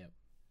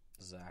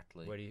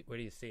 exactly. Where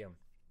do you see him?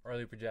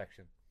 Early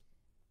projection.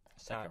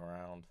 Second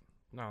round.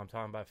 No, I'm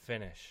talking about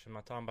finish. I'm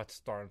not talking about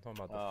start. I'm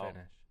talking about the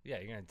finish. Yeah,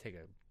 you're gonna take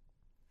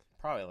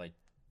probably like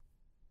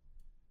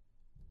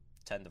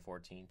 10 to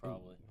 14,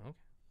 probably. Ooh,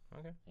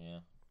 okay. Yeah.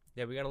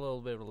 Yeah, we got a little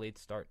bit of a late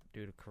start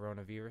due to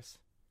coronavirus.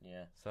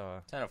 Yeah.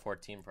 So 10 to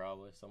 14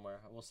 probably somewhere.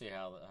 We'll see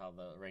how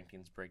the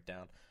rankings break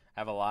down.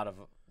 I have a lot of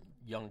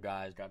young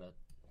guys got to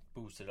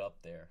boost it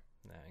up there.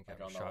 Nah, you got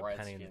Rashad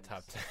Penny in the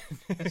top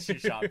 10.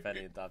 Rashad Penny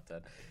in the top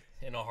 10.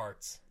 In our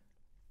hearts.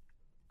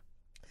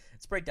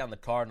 Let's break down the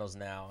Cardinals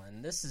now,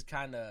 and this is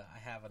I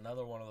have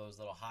another one of those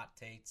little hot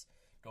takes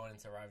going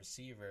into wide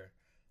receiver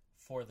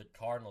for the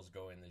Cardinals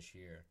going this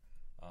year.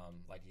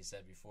 Like he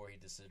said before, he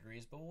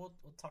disagrees, but we'll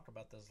talk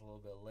about this a little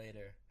bit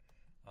later.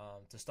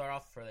 To start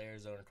off for the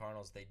Arizona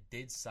Cardinals, they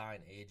did sign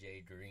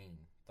A.J. Green.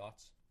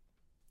 Thoughts?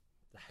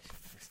 I'm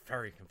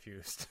very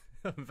confused.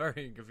 I'm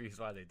very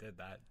confused why they did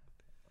that.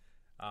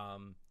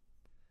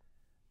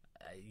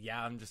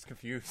 Yeah, I'm just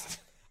confused.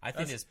 I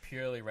think it's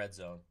purely red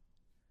zone.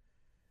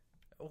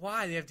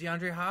 Why? They have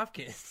DeAndre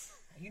Hopkins.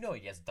 You know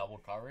he gets double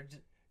coverage.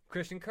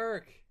 Christian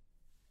Kirk.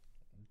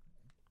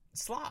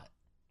 Slot.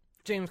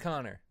 James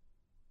Conner.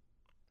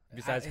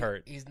 Besides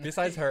hurt.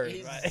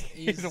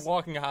 He's a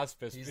walking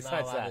hospice. He's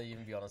besides not allowed that, to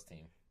even be on his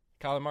team.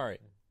 Kyler Murray.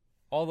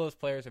 All those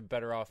players are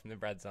better off in the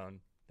red zone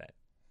than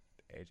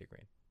A.J.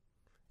 Green.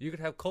 You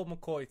could have Colt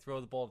McCoy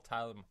throw the ball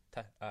to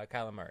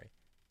Kyler Murray.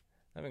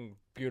 I mean,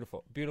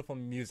 beautiful. Beautiful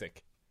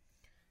music.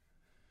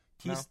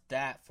 Key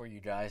stat for you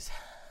guys.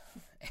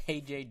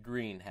 A.J.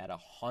 Green had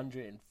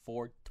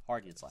 104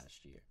 targets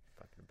last year.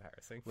 Fucking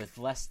embarrassing. With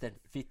less than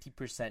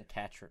 50%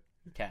 catch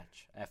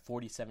at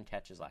 47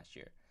 catches last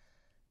year.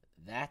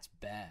 That's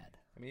bad.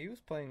 I mean, he was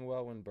playing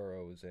well when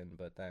Burrow was in,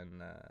 but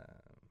then...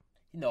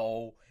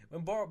 No.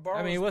 When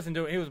Burrow he wasn't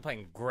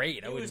playing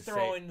great. He was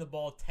throwing the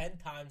ball 10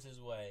 times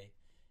his way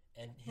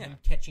and him Yeah.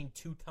 catching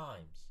 2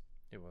 times.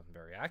 It wasn't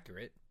very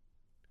accurate.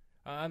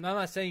 I'm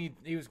not saying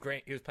he was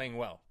great. He was playing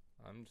well.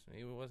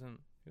 He was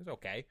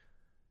okay.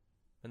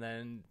 And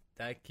then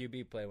that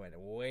QB play went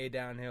way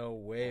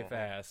downhill, way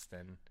fast,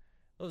 and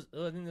I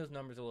think those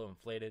numbers are a little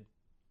inflated.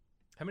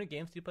 How many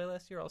games did he play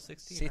last year? All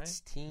 16,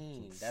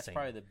 16. Right? That's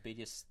probably the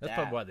biggest stat. That's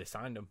probably why they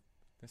signed him.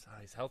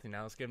 He's healthy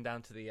now. Let's get him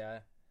down to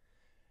that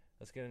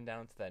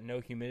no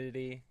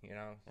humidity.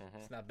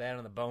 It's not bad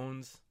on the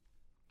bones.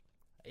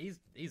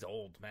 He's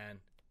old, man.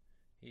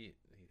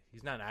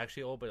 He's not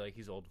actually old, but like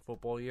he's old in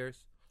football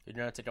years. You're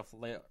gonna take a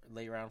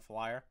late round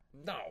flyer?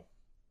 No.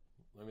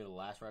 Maybe the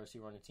last wide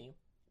receiver on your team?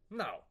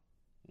 No.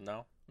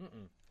 No?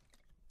 Mm-mm.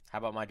 How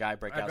about my guy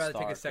breakout I'd rather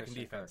star, take a second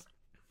Christian defense.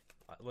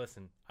 Kirk?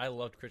 Listen, I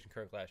loved Christian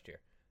Kirk last year.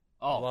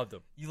 Oh, I loved him.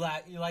 You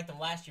liked him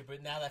last year,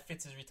 but now that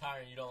Fitz is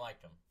retiring, you don't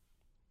like him.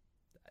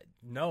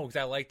 No, because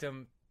I liked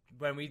him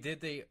when we did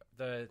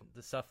the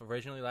stuff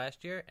originally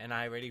last year, and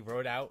I already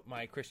wrote out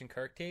my Christian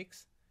Kirk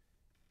takes.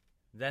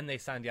 Then they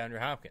signed DeAndre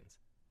Hopkins.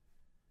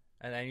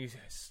 And then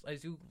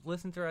as you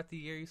listen throughout the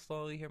year, you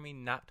slowly hear me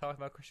not talking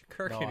about Christian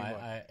Kirk No, anymore.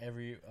 I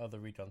every other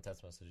week on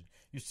text message.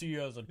 You see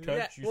us a Yeah,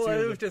 touch. You well, see it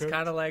us was a just touch.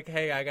 kind of like,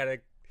 hey, I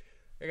gotta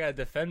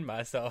defend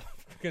myself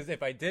because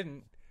if I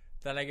didn't,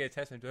 then I get a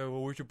text message. Oh,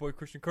 well, where's your boy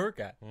Christian Kirk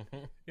at?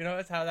 Mhm. You know,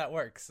 that's how that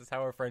works. That's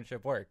how our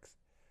friendship works.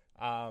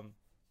 I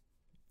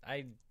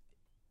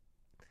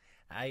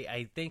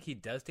think he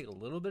does take a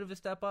little bit of a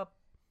step up,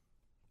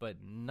 but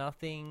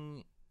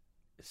nothing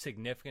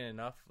significant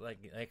enough,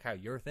 like how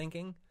you're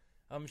thinking.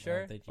 I'm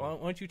sure. thank you. Why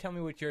don't you tell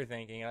me what you're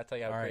thinking, and I'll tell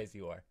you how All right. crazy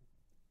you are.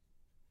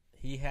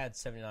 He had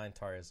 79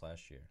 targets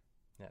last year.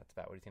 Yeah, that's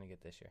about what he's gonna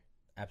get this year.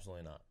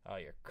 Absolutely not. Oh,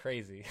 you're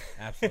crazy.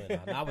 Absolutely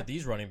not. Not with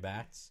these running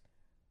backs.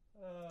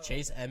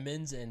 Chase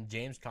Edmonds and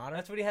James Conner.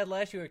 That's what he had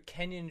last year with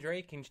Kenyon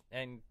Drake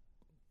and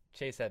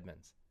Chase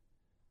Edmonds.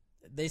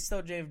 They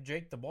still gave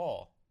Drake the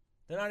ball.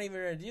 They're not even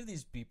going to give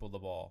these people the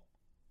ball.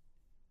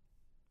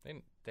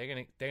 They're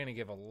gonna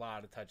give a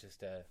lot of touches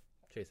to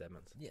Chase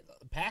Edmonds. Yeah,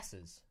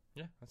 passes.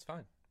 Yeah, that's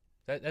fine.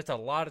 That's a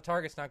lot of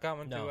targets not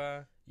going No.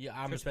 to. Yeah,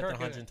 I'm Chris expecting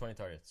Kirk, isn't it? 120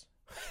 targets.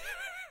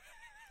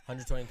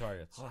 120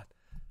 targets. Hot.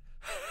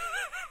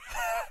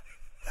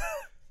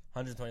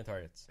 120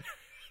 targets.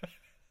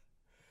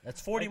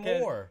 That's 40 Okay.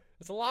 more.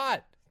 It's a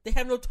lot. They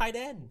have no tight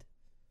end.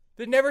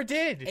 They never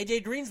did.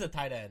 AJ Green's the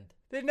tight end.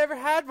 They never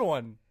had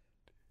one.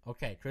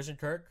 Okay, Christian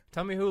Kirk,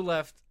 Tell me who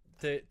left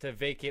to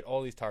vacate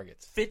all these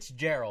targets.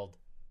 Fitzgerald,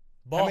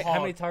 How ball many, how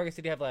many hog, targets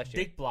did he have last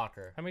year? dick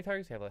blocker. How many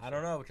targets did he have last I year?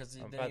 don't know because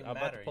it I'm didn't even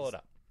about matter. to pull it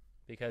up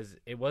because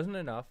it wasn't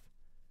enough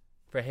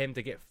for him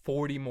to get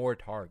 40 more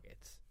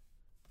targets.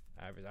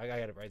 I got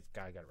it right.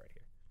 I got it right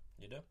here.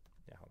 You do?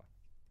 Yeah, hold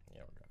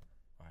Yeah,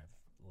 I have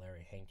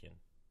Larry Hankin.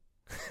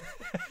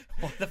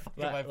 What the fuck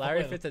am I on. Larry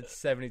pulling? Fitz had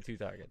 72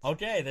 targets.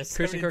 Okay, there's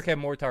Christian 70 Kirk had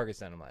more targets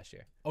than him last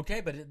year.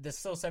 Okay, but there's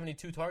still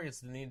 72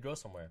 targets that need to go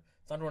somewhere.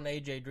 It's not on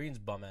AJ Green's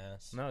bum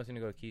ass. No, it's going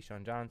to go to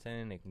Keyshawn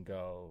Johnson. They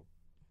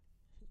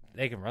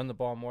can run the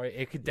ball more.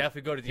 It could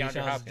definitely go to DeAndre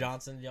Keyshawn Hopkins.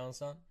 Johnson.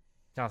 Johnson.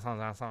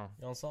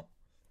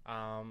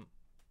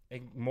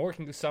 More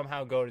can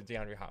somehow go to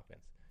DeAndre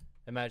Hopkins.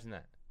 Imagine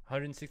that.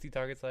 160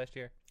 targets last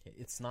year.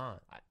 It's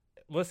not.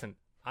 Listen,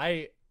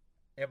 in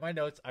my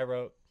notes, I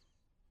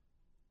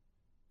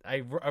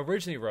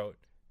originally wrote,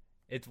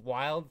 it's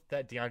wild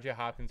that DeAndre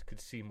Hopkins could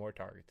see more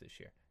targets this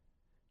year.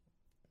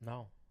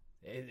 No.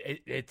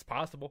 It's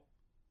possible.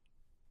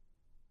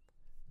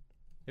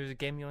 There was a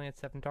game he only had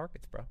 7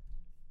 targets, bro.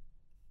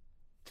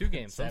 2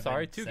 games. I'm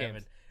sorry, 2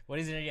 games. What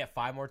is he going to get?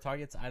 5 more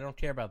targets? I don't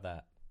care about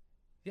that.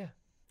 Yeah.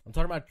 I'm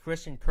talking about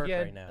Christian Kirk He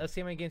had- right now. Let's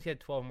see how many games he had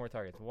 12 more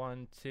targets.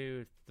 1,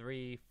 2,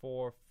 3,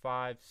 4,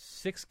 5,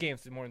 6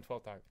 games with more than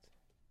 12 targets.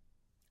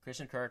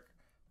 Christian Kirk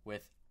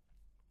with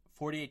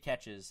 48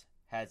 catches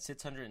had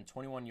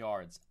 621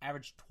 yards,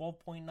 averaged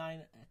 12.9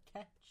 a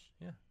catch.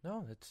 Yeah,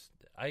 no,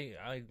 I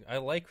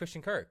like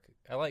Christian Kirk.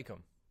 I like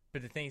him,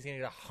 but the thing is, he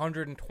get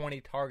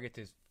 120 targets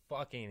is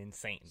fucking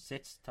insane.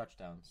 6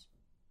 touchdowns.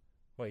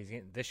 What he's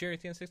getting this year?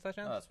 He's getting 6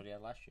 touchdowns. No, that's what he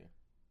had last year.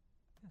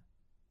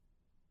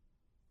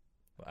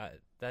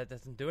 That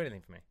doesn't do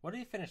anything for me. What did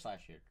he finish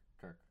last year,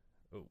 Kirk?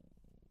 Ooh,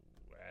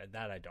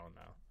 that I don't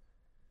know.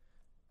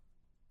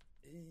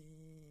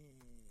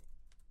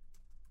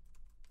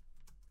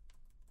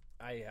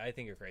 I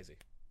think you're crazy.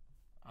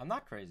 I'm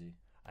not crazy.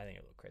 I think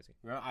you're a little crazy.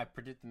 Remember, I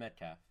predicted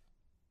Metcalf.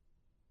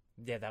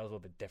 Yeah, that was a little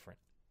bit different.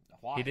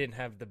 Why? He didn't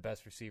have the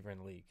best receiver in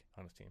the league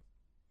on his team.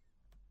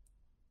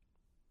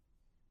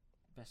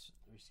 Best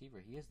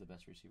receiver. He is the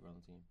best receiver on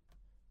the team.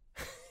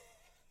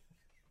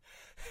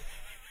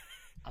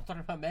 I'm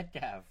talking about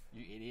Metcalf,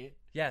 you idiot.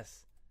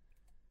 Yes,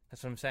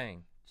 that's what I'm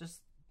saying.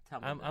 Just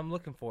tell me. I'm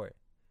looking for it.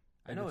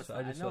 I know it's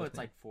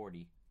like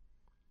 40.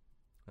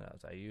 That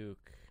was Ayuk.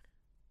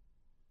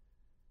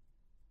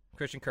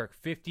 Christian Kirk,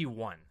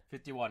 51.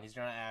 51. He's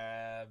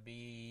gonna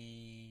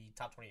be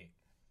top 28.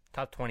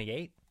 Top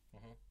 28?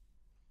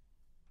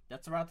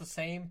 That's about the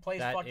same place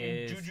That fucking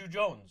is- Juju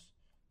Jones.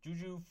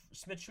 Juju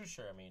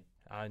Smith-Schuster, I mean.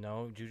 I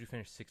know. Juju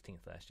finished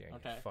 16th last year.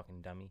 Okay. You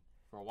fucking dummy.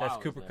 For a while. That's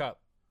he Cooper was there.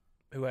 Kupp,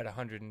 who had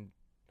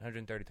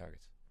 130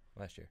 targets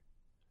last year.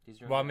 He's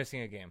gonna- While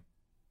missing a game.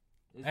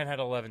 Is- And had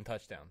 11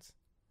 touchdowns.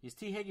 He's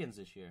T. Higgins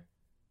this year.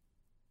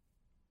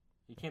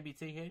 He can't be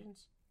T.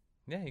 Higgins?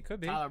 Yeah, he could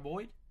be. Tyler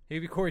Boyd? He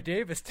could be Corey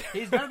Davis.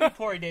 He's going to be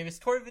Corey Davis.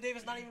 Corey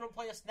Davis not even going to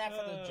play a snap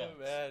for the Jets.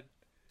 Man.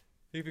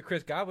 He could be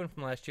Chris Godwin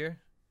from last year.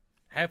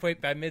 Halfway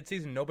by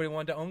midseason, nobody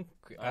wanted to own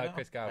I know.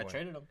 Chris Godwin. I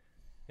traded him.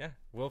 Yeah,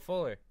 Will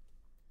Fuller.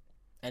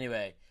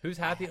 Anyway. Who's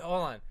happy?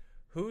 Hold on.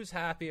 Who's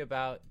happy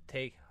about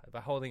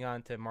holding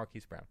on to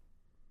Marquise Brown?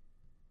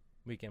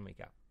 Week in, week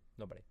out.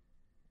 Nobody.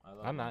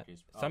 I'm not.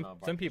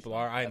 Some people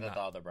are. I'm not.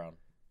 The other Brown.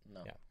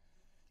 No. Yeah.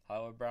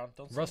 Hollywood Brown?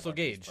 Don't say Russell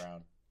Marquise Gage.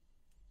 Brown.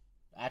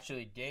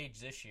 Actually, Gage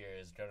this year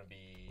is going to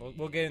be...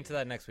 We'll get into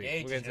that next week.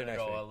 Gage We'll get is into going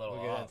next to go week. a little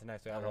We'll get up. into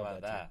next week. I don't know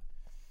about that.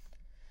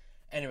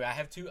 Anyway, I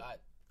have two...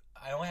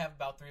 I only have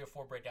about 3 or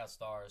 4 breakout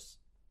stars.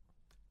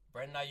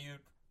 Brandon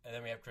Ayuk, and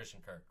then we have Christian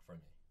Kirk for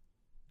me.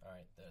 All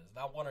right, there's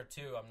not 1 or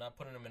 2. I'm not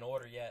putting them in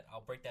order yet. I'll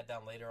break that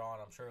down later on.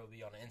 I'm sure it'll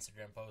be on an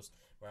Instagram post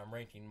where I'm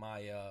ranking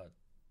my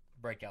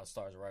breakout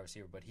stars at wide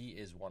receiver, but he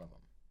is one of them.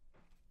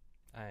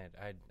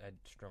 I'd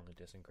strongly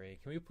disagree.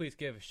 Can we please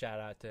give a shout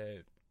out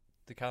to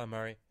Kyler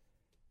Murray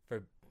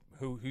for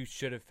who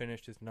should have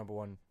finished as number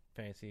one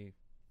fantasy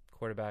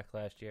quarterback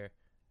last year,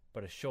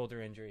 but a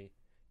shoulder injury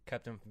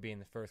kept him from being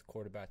the first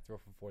quarterback to throw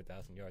for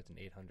 4,000 yards and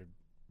 800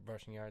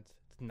 rushing yards.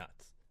 It's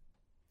nuts.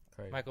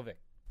 Crazy. Michael Vick,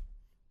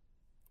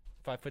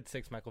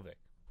 5'6" Michael Vick.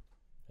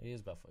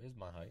 He's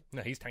my height.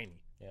 No, he's tiny.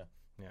 Yeah.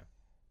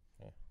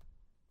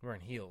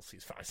 Wearing heels.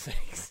 He's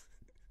 5'6".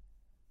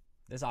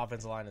 This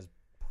offensive line is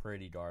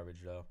pretty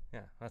garbage, though.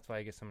 Yeah, that's why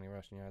he gets so many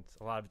rushing yards.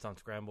 A lot of it's on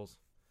scrambles.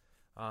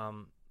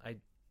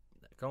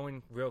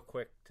 Going real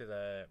quick to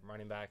the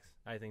running backs,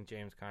 I think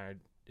James Conner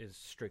is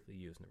strictly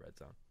used in the red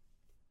zone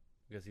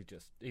because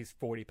he's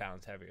 40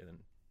 pounds heavier than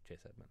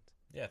Chase Edmonds.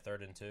 Yeah,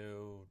 3rd and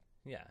 2.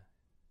 Yeah,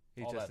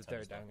 he's All just a that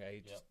type of third down stuff. guy.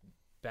 He's Yep. just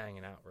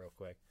banging out real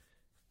quick.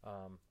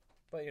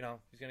 But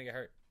he's gonna get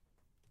hurt.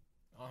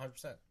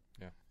 100%.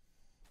 Yeah.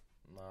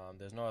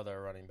 There's no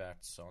other running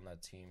backs on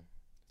that team.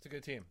 It's a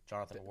good team.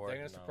 Jonathan Ward. They're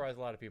gonna surprise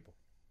a lot of people.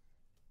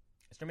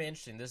 It's gonna be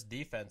interesting. This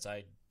defense,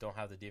 I don't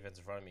have the defense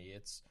in front of me.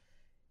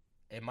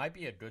 It might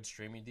be a good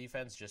streaming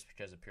defense just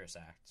because of pure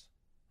sacks.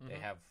 They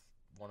have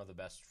one of the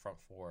best front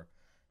four.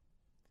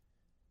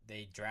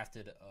 They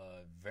drafted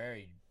a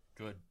very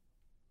good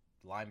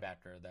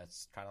linebacker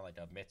that's kind of like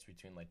a mix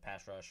between like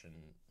pass rush and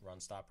run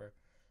stopper,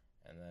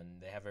 and then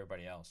they have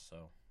everybody else.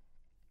 So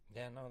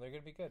Yeah, no, they're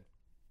gonna be good.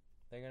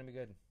 They're gonna be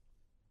good.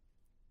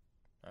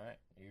 all right,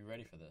 are you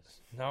ready for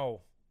this?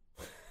 No,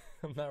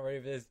 I'm not ready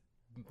for this.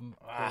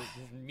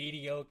 This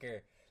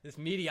mediocre. This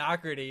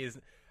mediocrity is.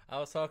 I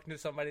was talking to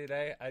somebody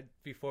today.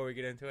 Before we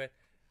get into it,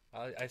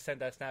 I sent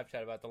that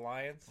Snapchat about the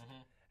Lions,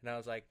 and I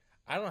was like,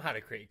 I don't know how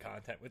to create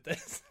content with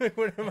this.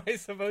 What am I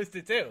supposed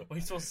to do? What are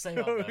you supposed to say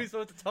What about are we that?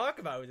 supposed to talk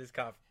about with this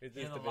conference? This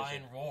In the division?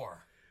 lion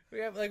roar.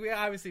 We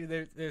obviously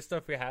there's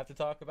stuff we have to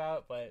talk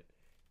about, but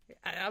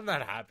I'm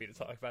not happy to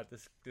talk about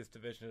this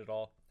division at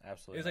all.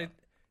 Absolutely. It's like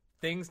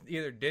things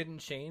either didn't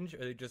change or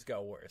they just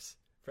got worse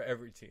for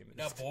every team. It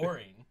got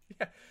boring.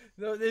 Yeah,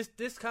 no, this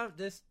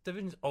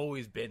division's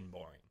always been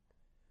boring.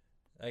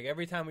 Like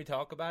every time we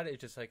talk about it,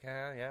 it's just like,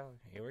 yeah,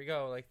 here we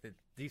go. Like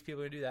these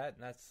people are gonna do that,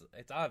 and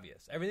it's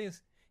obvious.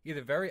 Everything's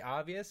either very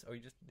obvious or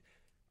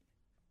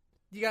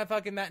you got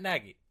fucking Matt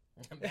Nagy.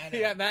 You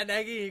got Matt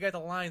Nagy, you got the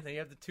Lions, and you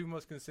have the two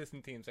most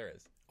consistent teams there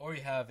is. Or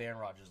you have Aaron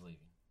Rodgers leaving.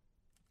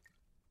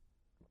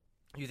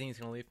 You think he's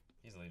gonna leave?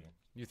 He's leaving.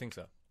 You think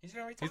so? He's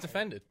gonna retire. He's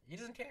offended. He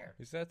doesn't care.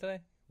 You saw that today?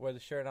 Wore the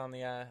shirt on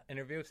the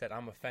interview, said,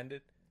 "I'm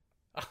offended."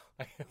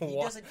 He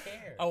doesn't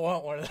care. I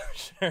want one of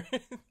those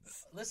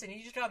shirts. Listen,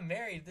 he just got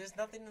married. There's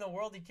nothing in the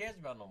world he cares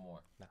about no more.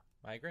 No,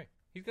 I agree.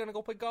 He's gonna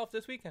go play golf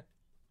this weekend.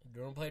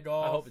 You're gonna play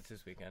golf. I hope it's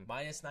this weekend.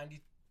 Minus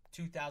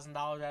 $92,000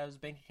 out of his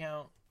bank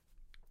account.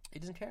 He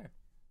doesn't care.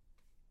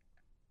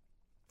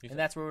 And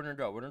that's where we're gonna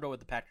go. We're gonna go with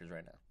the Packers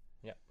right now.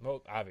 Yeah.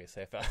 Well,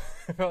 obviously, I felt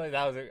like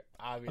that was an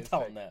obvious. I'm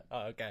telling thing. that.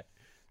 Oh, okay.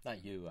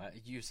 Not you.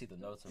 You see the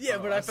notes. Yeah,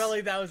 but I felt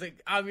like that was an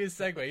obvious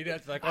segue. You didn't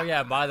have to be like, oh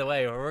yeah, by the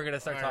way, we're gonna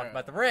start talking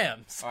about the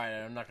Rams. All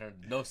right, I'm not gonna.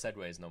 No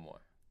segues, no more.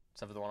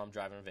 Except for the one I'm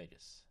driving to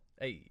Vegas.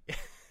 Hey.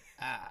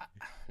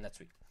 Next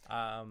week.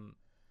 I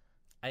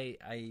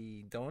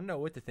don't know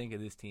what to think of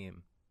this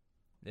team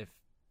if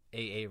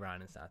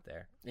Ron is not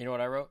there. You know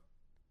what I wrote?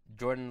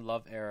 Jordan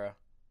Love era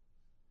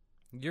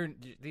Your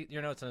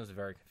notes on this are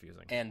very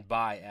confusing. and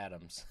buy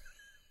Adams.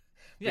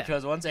 Yeah.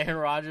 Because once Aaron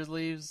Rodgers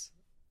leaves,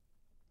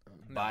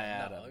 buy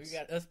Adams.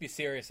 Let's be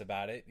serious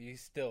about it.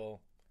 He's still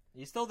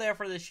there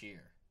for this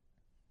year.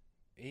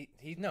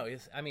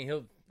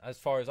 he'll as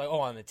far as like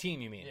on the team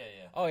you mean.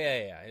 Yeah. Oh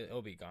yeah,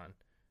 he'll be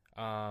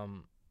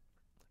gone.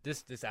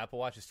 This Apple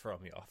Watch is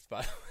throwing me off,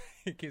 but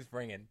it keeps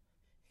ringing.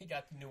 He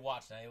got the new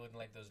watch now. He looking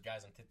like those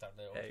guys on TikTok.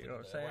 Yeah, you know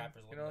what I'm saying?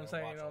 You know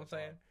what I'm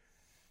saying?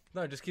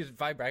 No, it just keeps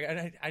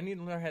vibrating. I need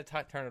to learn how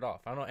to turn it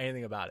off. I don't know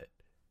anything about it.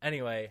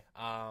 Anyway,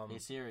 Hey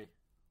Siri.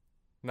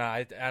 no,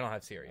 I don't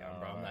have Siri on,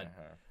 bro. I'm not.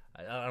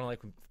 I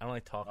don't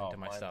like talking to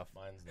myself.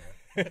 Mine's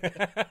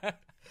there.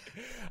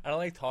 I don't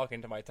like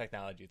talking to my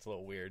technology. It's a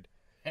little weird.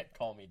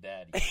 Call me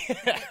daddy.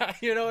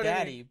 You know what I mean?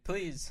 Daddy,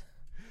 please.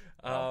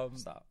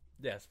 Stop.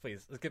 Yes,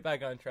 please. Let's get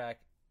back on track.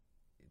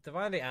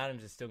 Devontae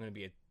Adams is still going to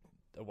be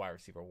a wide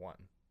receiver 1.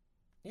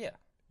 Yeah.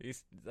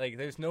 He's like,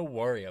 there's no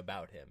worry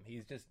about him.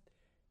 He's just.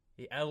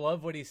 I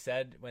love what he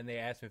said when they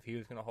asked him if he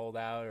was going to hold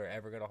out or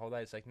ever going to hold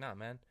out. It's like, nah,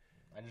 man.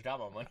 I just got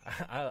my money.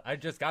 I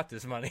just got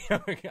this money.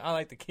 I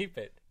like to keep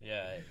it.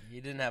 Yeah, he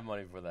didn't have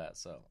money for that,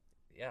 so.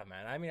 Yeah,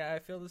 man. I mean, I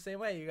feel the same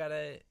way. You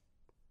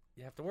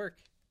have to work.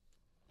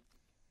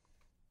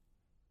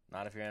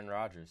 Not if you're Aaron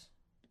Rodgers.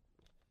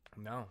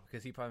 No,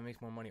 because he probably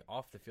makes more money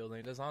off the field than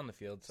he does on the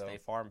field. So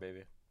State Farm,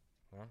 baby.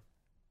 Well,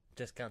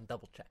 just kind of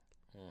double check.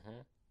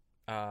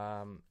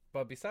 Mm-hmm.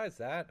 But besides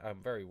that,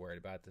 I'm very worried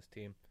about this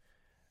team.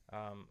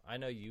 I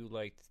know you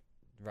liked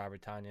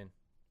Robert Tonyan.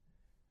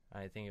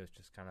 I think it was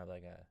just kind of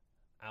like a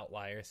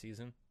outlier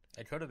season.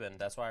 It could have been.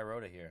 That's why I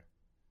wrote it here.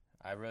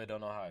 I really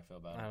don't know how I feel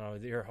about I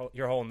it. don't know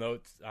your whole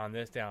notes on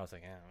this down. I was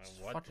like,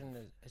 what?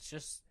 It's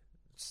just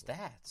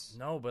stats.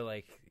 No, but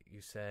like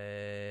You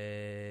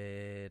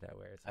said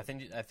where is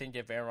it? I think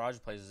if Aaron Rodgers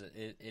plays,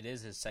 it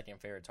is his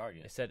second favorite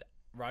target. I said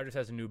Rodgers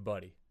has a new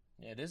buddy.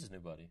 Yeah, it is his new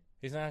buddy.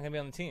 He's not gonna be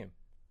on the team.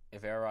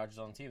 If Aaron Rodgers is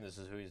on the team, this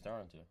is who he's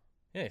throwing to.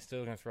 Yeah, he's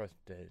still gonna throw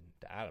to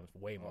Adams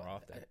way more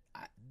often.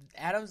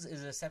 Adams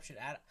is an exception.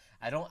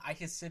 I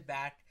can sit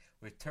back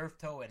with turf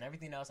toe and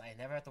everything else. I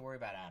never have to worry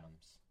about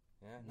Adams.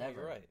 Yeah, never.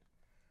 You're right.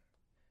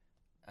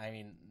 I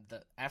mean,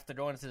 after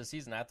going into the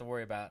season, I have to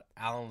worry about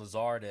Alan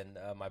Lazard and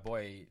my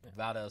boy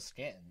Valdez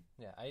Scantling.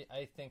 Yeah,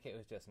 I think it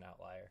was just an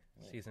outlier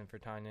season for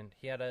Tanyan.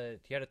 He had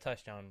a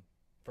touchdown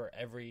for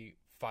every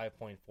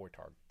 5.4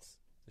 targets.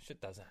 This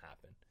shit doesn't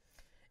happen.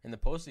 In the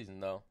postseason,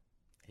 though,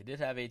 he did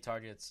have 8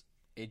 targets,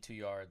 82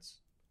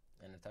 yards,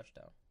 and a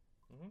touchdown.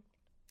 Mm-hmm.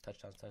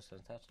 Touchdowns.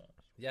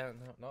 Yeah,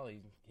 no,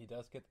 he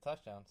does get the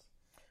touchdowns.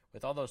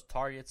 With all those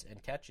targets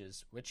and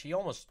catches, which he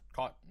almost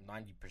caught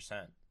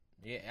 90%.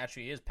 He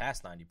actually is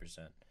past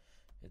 90%.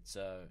 It's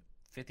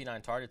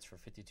 59 targets for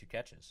 52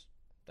 catches.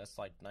 That's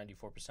like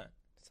 94%. Is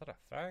that a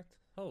fact?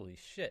 Holy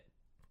shit.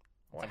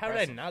 Well, How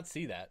did I not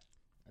see that?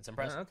 It's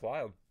impressive. That's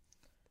wild.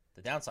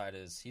 The downside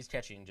is he's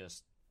catching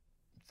just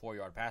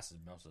 4-yard passes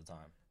most of the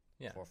time.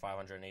 Yeah. For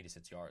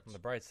 586 yards. On the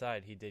bright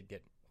side, he did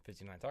get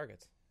 59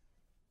 targets.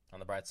 On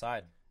the bright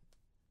side,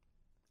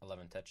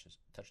 11 touchdowns.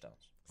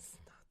 It's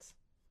nuts.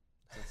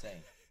 It's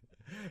insane.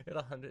 At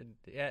 100,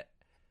 yeah.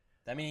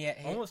 I mean,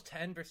 almost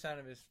 10%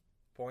 of his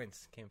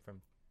points came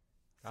from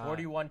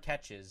 41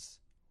 catches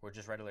were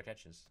just regular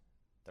catches.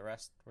 The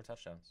rest were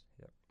touchdowns.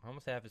 Yeah,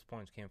 almost half his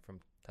points came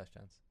from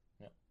touchdowns.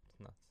 Yeah, it's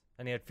nuts.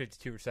 And he had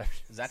 52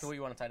 receptions. Exactly what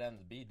you want a tight end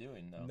to be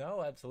doing, though.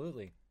 No,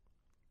 absolutely.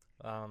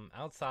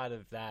 Outside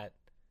of that,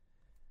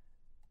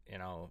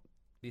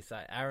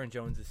 besides Aaron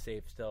Jones is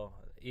safe still.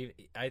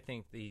 I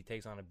think that he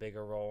takes on a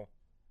bigger role.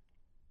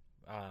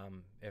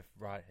 If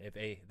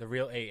the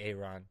real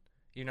Aaron,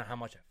 you know how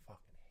much I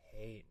fucking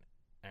hate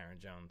Aaron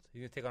Jones.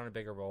 He's gonna take on a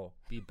bigger role,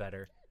 be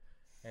better,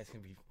 and it's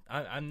gonna be.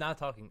 I'm not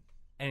talking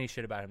any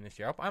shit about him this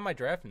year. I might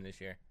draft him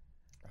this year.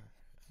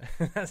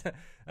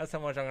 That's how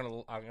much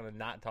I'm gonna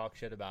not talk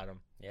shit about him.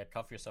 Yeah,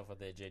 cuff yourself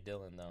with AJ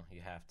Dillon though.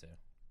 You have to,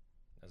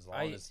 as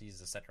long as he's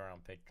a second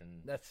round pick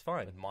and that's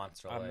fine. With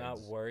monster I'm legs. not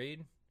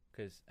worried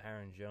because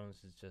Aaron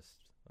Jones is just.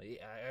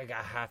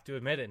 I have to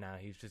admit it now.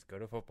 He's just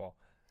good at football.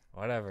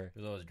 Whatever. He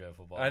was always good at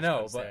football. I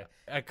know, but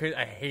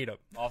I hate him.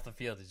 Off the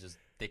field, he's just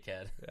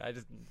dickhead.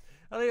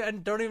 I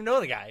don't even know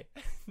the guy.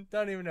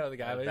 Don't even know the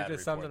guy, but there's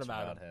just something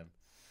about him.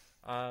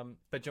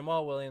 But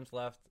Jamal Williams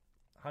left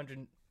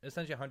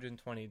essentially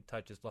 120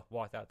 touches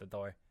walked out the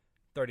door.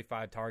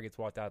 35 targets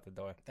walked out the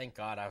door. Thank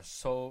God.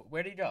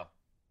 Where did he go?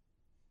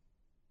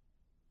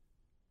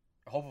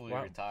 Hopefully he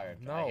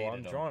retired. No,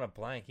 I'm drawing a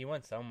blank. He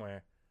went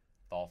somewhere.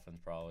 Dolphins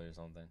probably or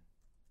something.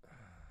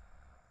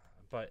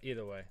 But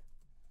either way.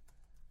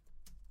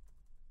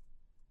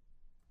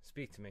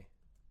 Speak to me.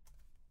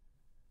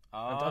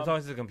 I'm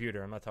talking to the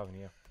computer. I'm not talking to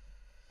you.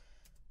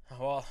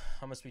 Well,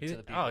 I'm gonna speak to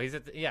the people. Oh, he's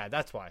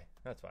that's why.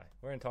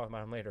 We're gonna talk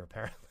about him later,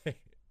 apparently.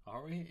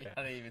 Are we? Yeah.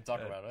 I didn't even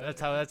talk about it.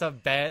 That's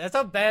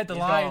how bad the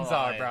Lions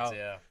are, bro.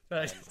 Yeah.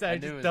 I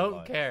just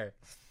don't care.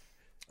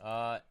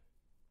 The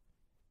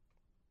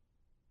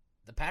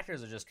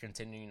Packers are just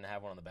continuing to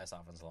have one of the best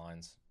offensive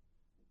lines.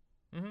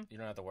 Mm-hmm. You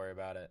don't have to worry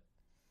about it.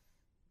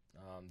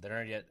 They're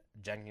gonna get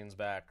Jenkins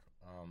back.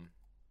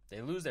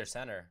 They lose their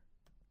center.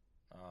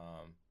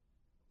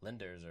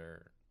 Linders,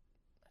 or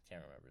I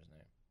can't remember his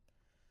name,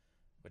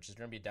 which is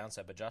going to be a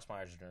downside, but Josh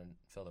Myers is going to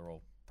fill the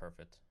role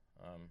perfect.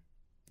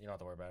 You don't have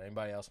to worry about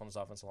anybody else on this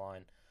offensive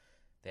line.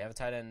 They have a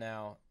tight end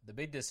now. The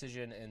big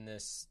decision in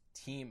this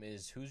team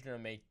is who's going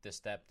to make the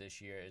step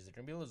this year. Is it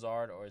going to be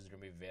Lazard or is it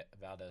going to be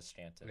Valdez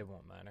Scantling? It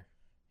won't matter.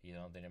 You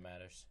don't think it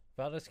matters?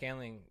 Valdez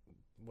Scantling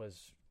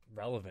was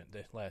relevant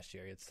last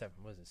year. He had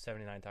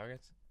 79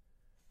 targets?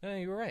 No,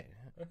 you were right.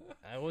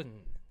 I wasn't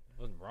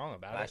wrong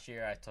about Last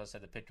year, I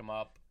said to pick him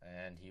up,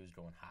 and he was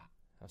going hot.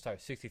 I'm sorry,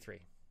 63.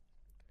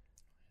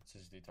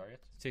 63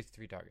 targets?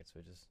 63 targets,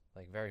 which is,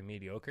 very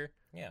mediocre.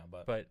 Yeah,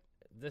 But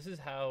this is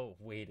how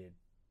weighted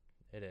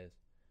it is.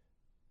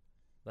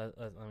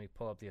 Let me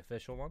pull up the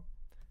official one.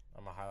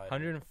 I'm going to highlight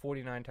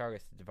 149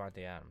 targets to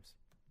Devontae Adams.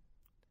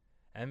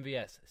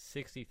 MVS,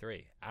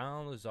 63.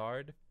 Alan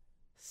Lazard,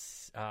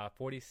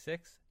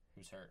 46.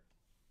 Who's hurt?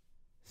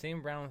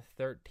 St. Brown,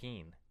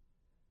 13.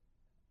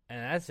 And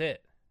that's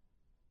it.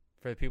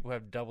 For the people who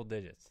have double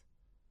digits.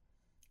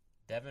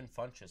 Devin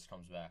Funchess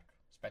comes back.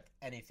 Expect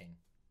anything.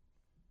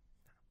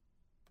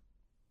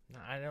 No,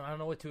 I don't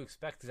know what to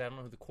expect because I don't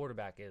know who the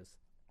quarterback is.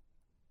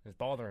 It's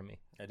bothering me.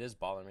 It is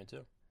bothering me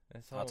too.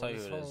 I'll tell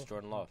you who it is.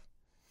 Jordan Love.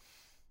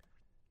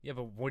 Yeah,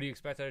 but what do you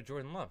expect out of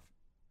Jordan Love?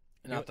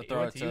 Not to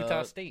throw it to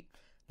Utah State.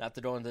 Not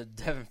to throw into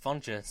Devin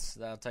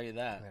Funchess. I'll tell you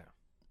that.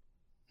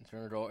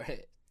 Yeah.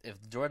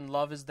 If Jordan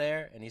Love is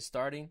there and he's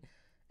starting,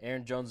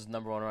 Aaron Jones is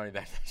 #1 running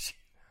back this year.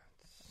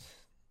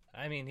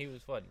 I mean, he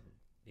was what?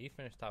 He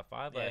finished top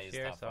 5 last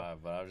year. Yeah, he's top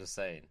 5, but I was just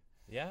saying.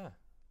 Yeah.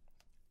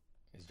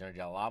 He's going to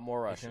get a lot more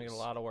rushes. He's going to get a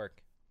lot of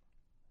work.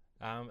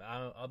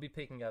 I'll be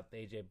picking up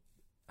AJ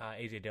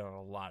Dillon in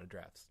a lot of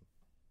drafts.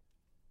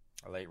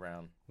 A late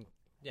round.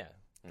 Yeah.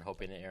 And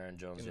hoping that Aaron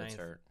Jones gets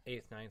hurt.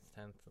 8th, 9th,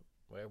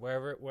 10th.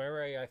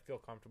 Wherever I feel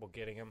comfortable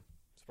getting him,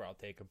 that's where I'll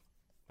take him.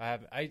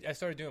 I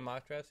started doing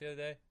mock drafts the other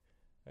day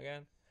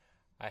again.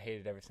 I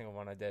hated every single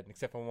one I did,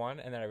 except for one,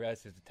 and then I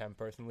realized it was a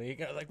 10-person league.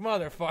 And I was like,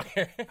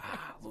 motherfucker.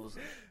 Loser.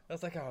 I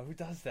was like, oh, who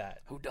does that?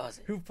 Who does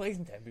it? Who plays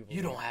in 10 people?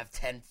 You don't have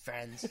 10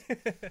 friends.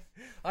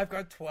 I've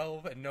got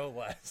 12 and no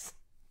less.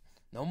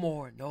 No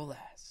more, no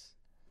less.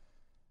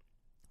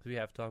 Do we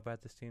have to talk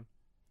about this team?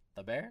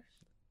 The Bears?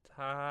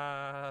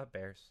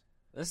 Bears.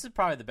 This is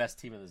probably the best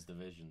team in this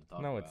division to talk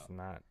about. No, it's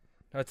not.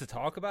 No, to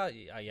talk about?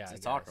 Yeah, to I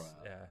talk guess.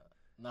 about. Yeah.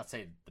 I'm not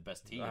saying the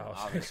best team. Oh,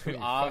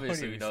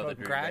 Obviously, we know that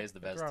Green Bay is the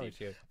best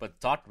team. But to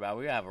talk about,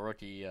 we have a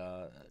rookie,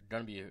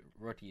 going to be a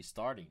rookie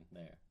starting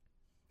there.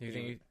 You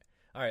think?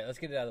 All right, let's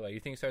get it out of the way.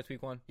 You think he starts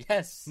week 1?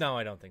 Yes. No,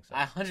 I don't think so.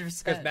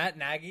 100%. Because Matt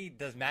Nagy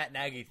does Matt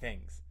Nagy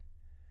things.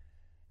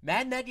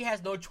 Matt Nagy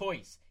has no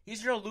choice.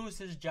 He's going to lose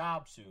his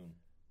job soon.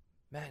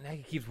 Matt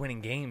Nagy keeps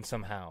winning games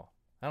somehow.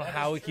 I don't know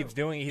how he keeps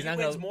doing it. He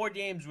wins more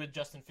games with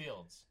Justin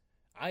Fields.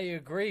 I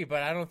agree,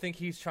 but I don't think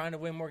he's trying to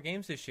win more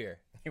games this year.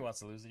 He wants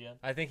to lose again?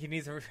 I think he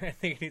needs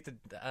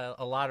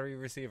a lottery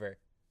receiver.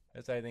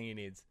 That's what I think he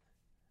needs.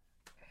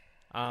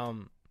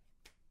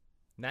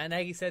 Matt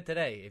Nagy said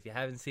today, if you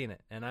haven't seen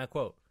it, and I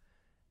quote,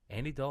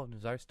 Andy Dalton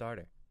is our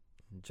starter.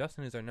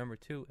 Justin is our number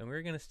 2, and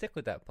we're going to stick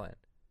with that plan.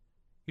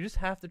 You just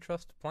have to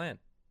trust the plan.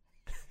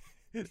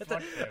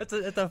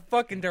 That's a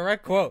fucking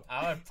direct quote.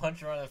 I would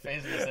punch him on the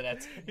face if he said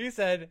that. He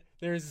said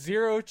there's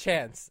 0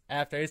 chance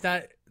after. It's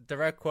not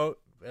direct quote.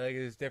 Like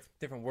there's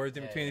different words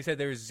in between. He said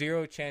there's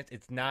 0 chance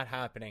it's not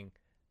happening.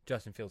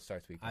 Justin Fields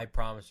starts week 1. I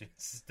promise you,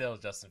 it's still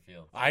Justin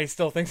Fields. I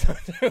still think so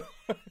too.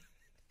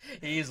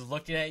 He's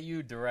looking at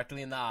you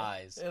directly in the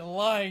eyes. And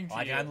lying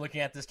to you. I'm looking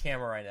at this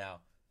camera right now.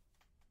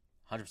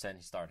 100%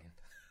 he's starting.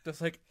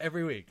 Just like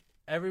every week.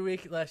 Every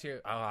week last year,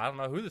 I don't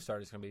know who the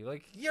starter's going to be.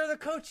 Like, you're the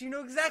coach. You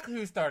know exactly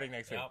who's starting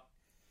next week.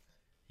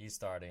 He's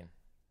starting.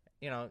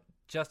 You know,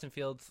 Justin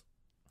Fields,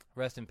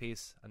 rest in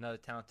peace. Another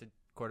talented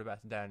quarterback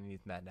down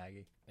underneath Matt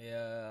Nagy.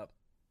 Yeah.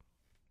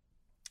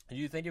 Do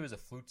you think it was a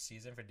fluke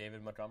season for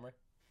David Montgomery?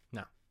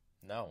 No.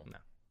 No.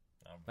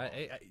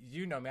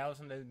 You know me. I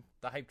was on the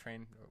hype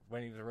train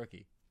when he was a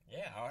rookie.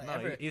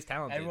 Yeah. He's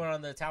talented. Everyone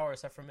on the tower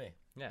except for me.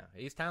 Yeah,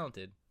 he's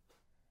talented.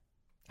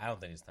 I don't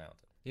think he's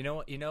talented. You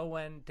know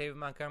when David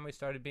Montgomery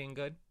started being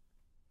good?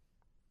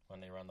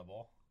 When they run the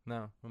ball?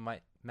 No, when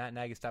Matt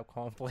Nagy stopped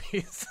calling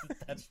plays.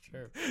 That's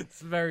true.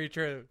 It's very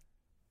true.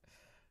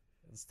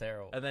 It's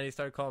terrible. And then he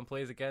started calling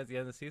plays again at the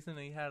end of the season,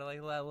 and he had like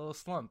a little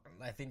slump.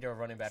 I think their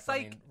running back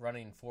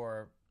running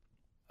for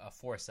a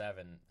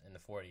 4.7 in the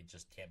 40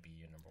 just can't be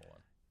your number 1.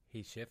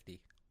 He's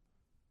shifty.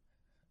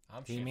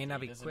 He may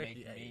not be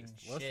quick.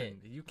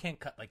 Listen, you can't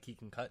cut like he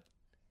can cut.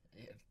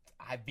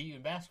 I beat you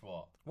in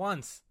basketball.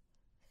 Once.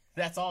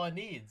 That's all it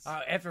needs.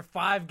 After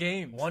 5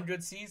 games. 1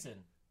 good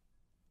season.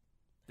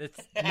 It's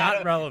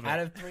not relevant. Out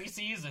of 3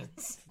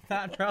 seasons.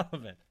 Not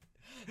relevant.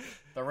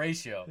 The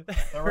ratio.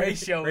 The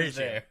ratio is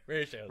there.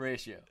 Ratio.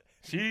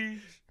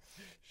 Sheesh.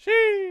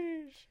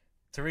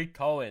 Tariq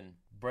Cohen,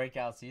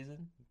 breakout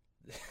season.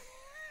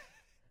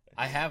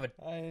 I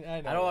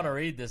don't want to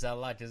read this out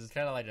loud because it's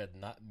kind of like a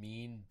not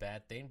mean,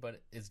 bad thing,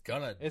 but it's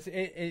gonna. It's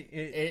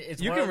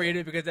you can read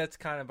it because that's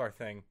kind of our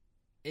thing.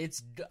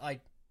 It's like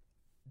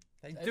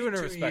do it in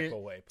a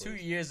respectful way. Please.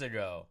 2 years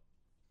ago,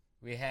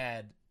 we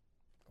had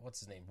what's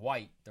his name,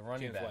 White, the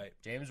running back,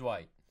 James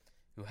White,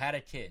 who had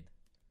a kid.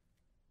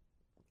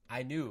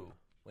 I knew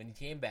when he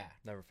came back,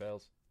 never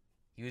fails.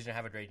 He was gonna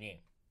have a great game.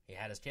 He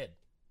had his kid,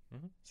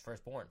 his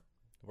firstborn.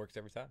 It works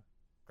every time.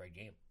 Great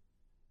game.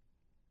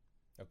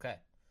 Okay,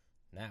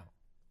 now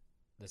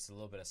this is a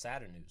little bit of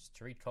sadder news.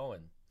 Tariq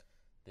Cohen,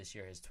 this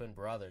year his twin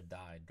brother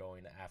died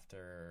going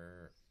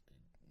after.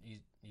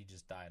 He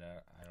just died.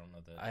 I don't know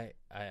the. I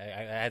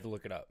had to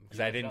look it up because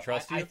I didn't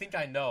trust you. I think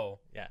I know.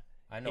 Yeah,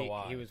 I know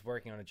why. He was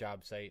working on a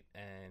job site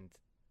and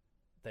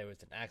there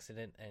was an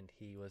accident and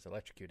he was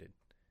electrocuted.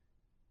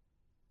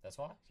 That's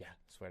why? Yeah,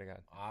 swear to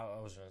God. I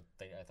was gonna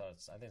think.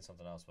 I think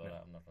something else, but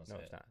I'm not gonna say it.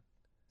 No, it's not.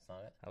 It's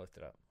not it. I looked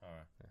it up. All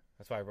right. Yeah.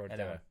 That's why I wrote it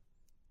down.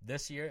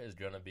 This year is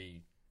gonna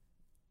be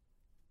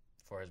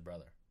for his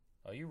brother.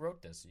 Oh, you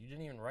wrote this. You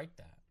didn't even write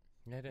that.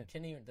 Yeah, I did. You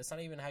can't even. That's not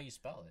even how you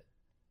spell it.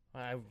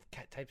 I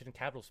typed it in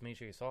capitals to make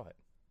sure you saw it.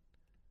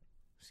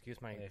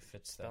 Excuse my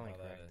spelling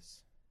correct. That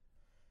is.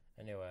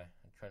 Anyway,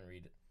 I'm trying to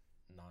read it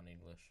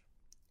non-English.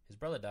 His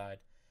brother died,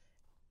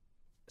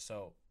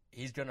 so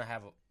he's gonna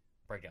have a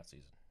breakout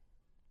season.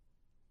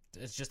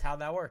 It's just how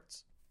that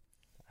works.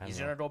 He's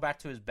gonna go back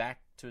to his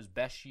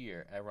best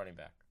year at running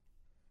back.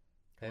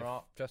 If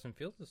Justin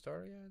Fields is the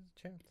starter, yeah, there's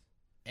a chance.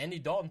 Andy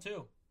Dalton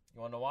too. You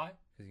wanna know why?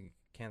 Because he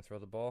can't throw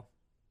the ball.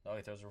 No,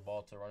 he throws the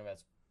ball to running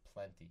backs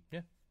plenty.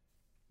 Yeah.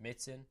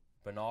 Mixon,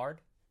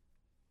 Bernard,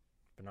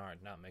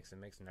 not Mixon.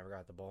 Mixon never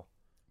got the ball.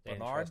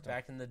 Bernard,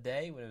 back in the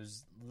day when it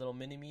was little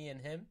mini-me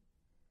and him,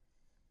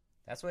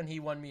 that's when he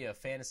won me a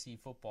fantasy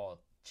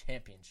football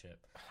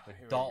championship with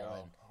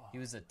Dalton. He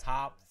was a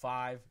top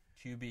 5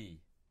 QB.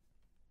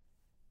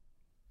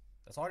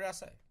 That's all I gotta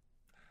say.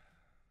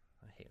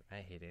 I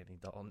hate Andy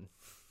Dalton.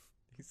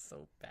 He's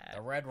so bad.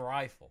 The Red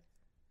Rifle.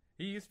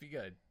 He used to be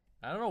good.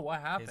 I don't know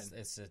what happened.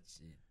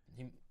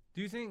 He,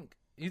 Do you think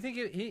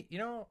he you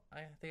know,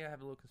 I think I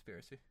have a little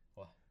conspiracy.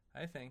 What?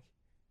 I think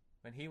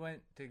when he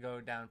went to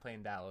go down and play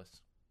in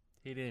Dallas,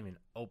 he didn't even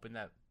open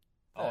that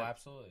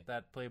absolutely.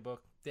 that playbook.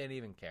 Didn't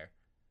even care.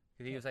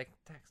 Because he was like,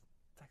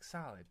 Dak's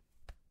solid.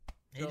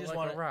 He Built just like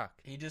wanted a rock.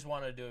 He just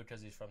wanted to do it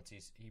because he's from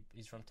TCU.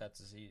 He's from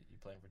Texas. He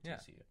playing for Yeah.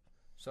 TCU.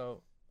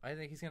 So I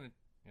think he's gonna,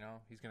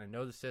 he's gonna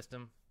know the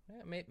system.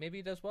 Yeah, maybe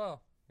he does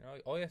well.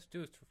 All he has to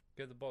do is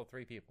give the ball to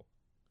 3 people.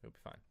 He'll be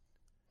fine.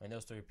 And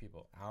those 3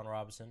 people: Allen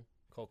Robinson,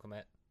 Cole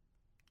Kmet.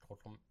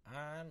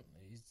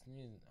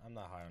 I'm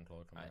not high on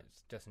Cole Kmet.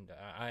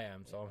 I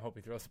am, so I'm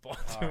hoping he throws the ball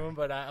All to right. him,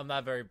 but I'm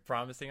not very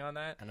promising on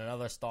that. And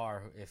another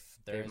star, if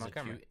there David is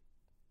Montgomery.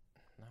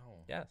 No,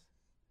 Yes.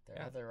 their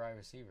Yeah. other wide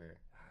receiver.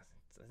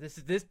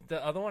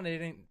 The other one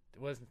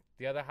wasn't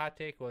the other hot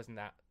take wasn't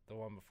that the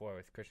one before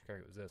with Christian Kirk.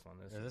 It was this one.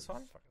 This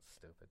one? Fucking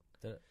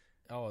stupid.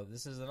 Oh,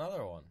 this is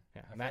another one.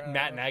 Yeah, I Matt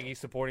forgot about Nagy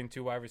supporting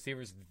 2 wide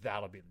receivers.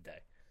 That'll be the day.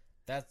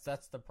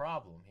 That's the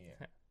problem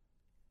here.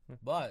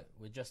 But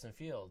with Justin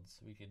Fields,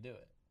 we could do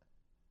it.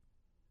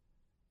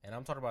 And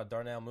I'm talking about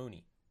Darnell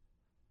Mooney,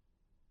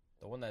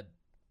 the one that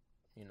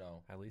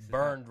At least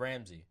burned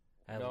Ramsey.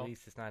 At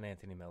least it's not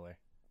Anthony Miller.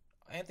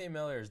 Anthony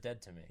Miller is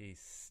dead to me. He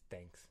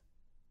stinks.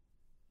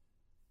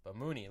 But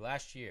Mooney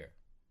last year,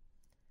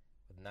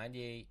 with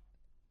 98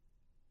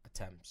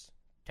 attempts,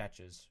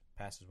 catches,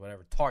 passes,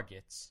 whatever,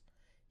 targets,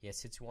 he has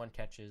 61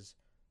 catches,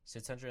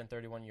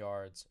 631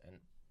 yards, and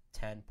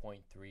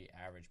 10.3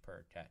 average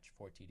per catch,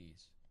 4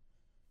 TDs.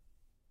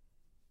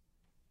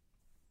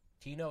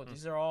 Tino,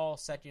 these are all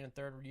second and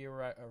third year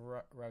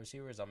wide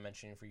receivers I'm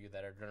mentioning for you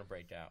that are going to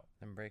break out.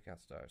 Them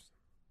breakout stars.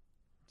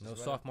 This No is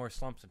what sophomore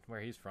slumps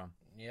where he's from.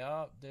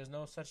 Yeah, there's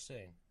no such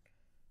thing.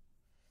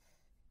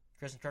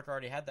 Christian Kirk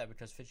already had that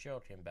because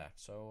Fitzgerald came back.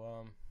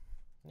 So,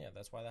 yeah,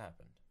 that's why that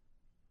happened.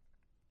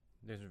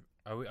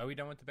 Are we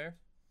done with the Bears?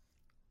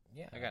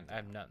 Yeah. I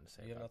have nothing to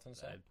say. You have nothing to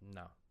say?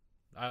 No.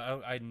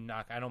 I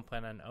don't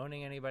plan on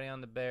owning anybody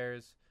on the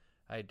Bears.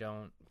 I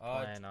don't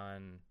plan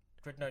on.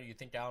 Quick note: you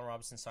think Allen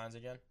Robinson signs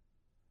again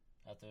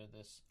after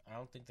this? I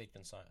don't think they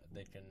can sign.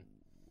 They can.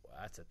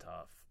 That's a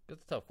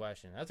tough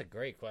question. That's a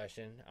great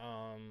question.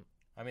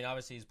 I mean,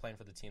 obviously he's playing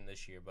for the team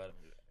this year, but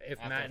if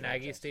after Matt the Nagy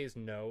franchise. stays,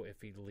 no.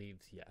 If he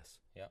leaves, yes.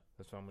 Yeah.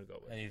 That's what I'm gonna go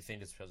with. and you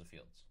think it's because of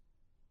Fields?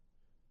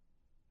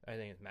 I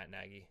think it's Matt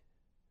Nagy.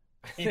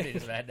 You think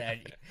it's Matt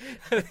Nagy?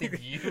 I think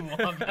you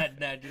want Matt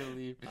Nagy to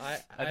leave.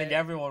 I think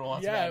everyone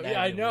wants Matt Nagy.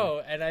 Yeah, I to know,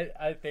 leave. and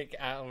I think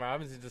Allen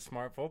Robinson's a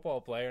smart football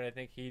player, and I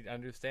think he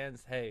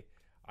understands. Hey,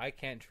 I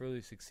can't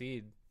truly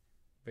succeed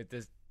with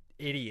this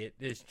idiot,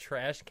 this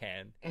trash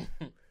can.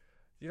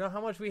 You know how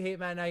much we hate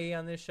Matt Nagy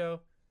on this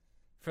show?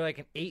 For like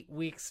an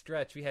 8-week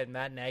stretch, we had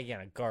Matt Nagy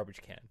on a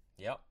garbage can.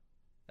 Yep.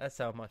 That's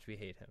how much we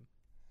hate him.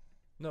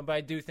 No, but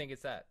I do think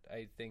it's that.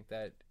 I think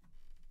that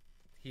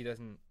he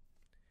doesn't.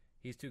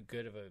 He's too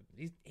good of a.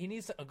 He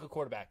needs a good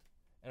quarterback,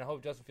 and I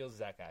hope Justin Fields is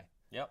that guy.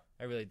 Yep.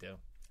 I really do.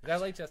 'Cause I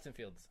like Justin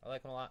Fields. I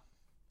like him a lot.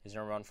 He's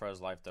gonna run for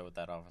his life though with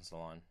that offensive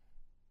line.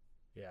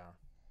 Yeah.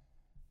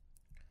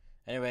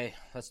 Anyway,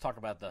 let's talk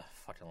about the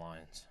fucking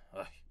Lions.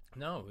 Ugh.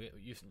 No,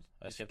 you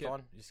skipped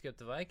one? You skipped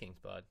the Vikings,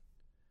 bud.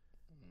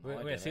 No, We're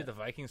I gonna see didn't. the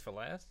Vikings for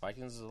last.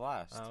 Vikings is the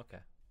last. Oh, okay.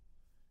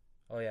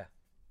 Oh yeah.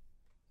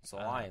 It's the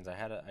Lions.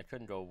 I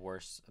couldn't go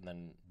worse and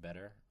then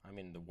better. I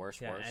mean, the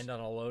worst. End on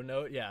a low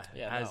note. Yeah.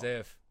 Yeah, As no.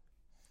 if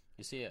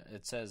You see it.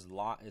 It says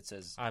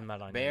I'm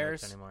not on Bears. your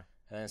notes anymore.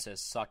 and then it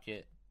says suck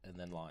it, and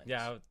then Lions.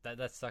 Yeah,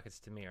 that sucks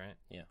to me, right?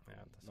 Yeah. Yeah.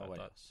 That's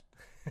Nobody what else.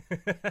 I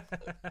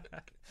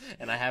thought.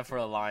 And I have for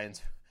the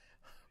Lions.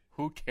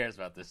 Who cares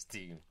about this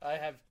team? I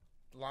have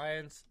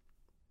Lions.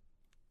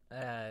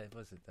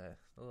 Was it the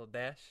little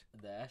dash?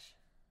 Dash.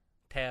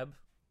 Tab,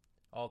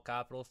 all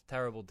capitals.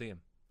 Terrible team.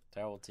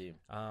 Terrible team.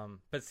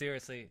 But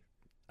seriously,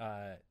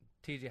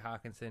 T.J.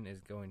 Hawkinson is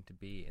going to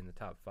be in the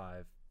top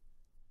 5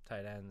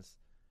 tight ends.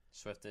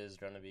 Swift is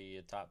going to be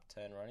a top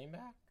 10 running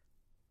back.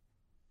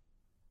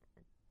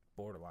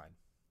 Borderline.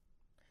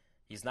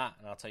 He's not,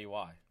 and I'll tell you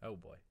why. Oh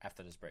boy.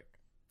 After this break.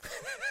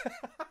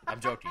 I'm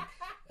joking.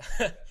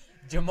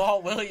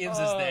 Jamal Williams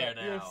is there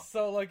now. You're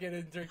so lucky I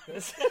didn't drink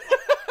this.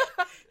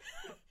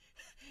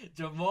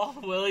 Jamal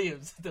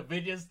Williams, the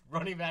biggest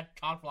running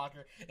back cock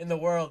blocker in the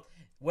world,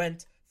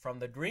 went from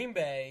the Green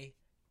Bay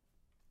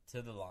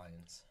to the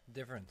Lions.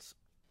 Difference.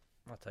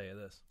 I'll tell you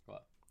this.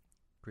 What?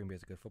 Green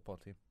Bay's a good football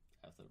team.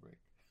 After the break.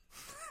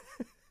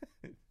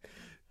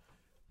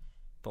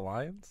 The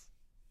Lions?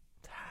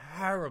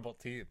 Terrible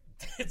team.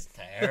 It's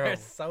They're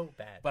terrible. so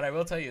bad. But I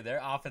will tell you, their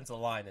offensive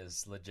line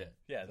is legit.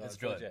 Yeah, it's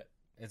good. legit.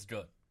 It's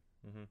good.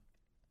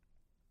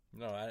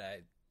 No, I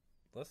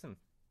listen.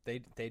 They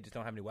just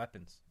don't have any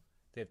weapons.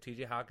 They have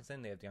T.J.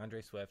 Hawkinson. They have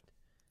DeAndre Swift.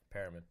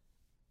 Perriman.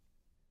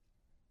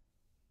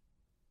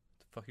 What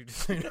the fuck you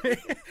just saying?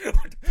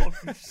 What the fuck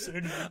you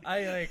saying?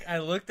 I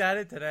looked at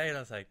it today and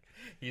I was like,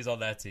 He's on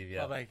that team,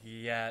 yeah. I'm like,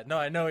 yeah, no,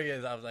 I know he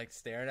is. I was like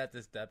staring at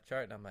this depth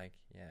chart and I'm like,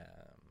 yeah,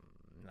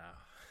 no.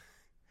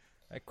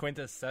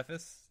 Quintus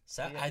Cephas.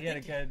 I He had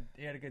a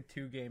think good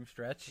 2-game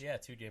stretch. yeah,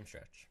 2-game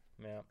stretch.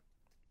 Yeah.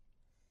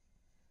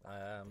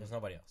 There's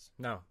nobody else.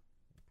 No.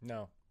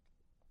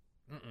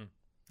 Mm-mm.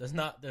 There's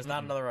not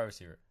another wide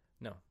receiver.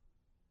 No.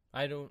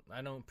 I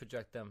don't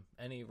project them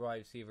any wide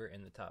receiver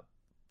in the top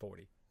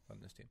 40 on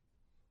this team.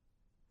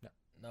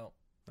 No.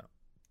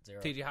 0.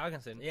 T.J.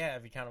 Hawkinson Yeah,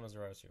 if you count him as a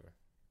wide receiver.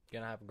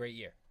 gonna have a great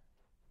year.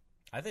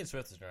 I think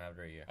Swift is going to have a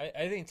great year.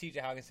 I think T.J.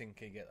 Hawkinson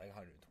could get like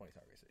 120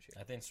 targets this year.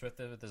 I think Swift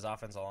with his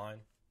offensive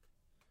line.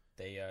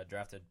 They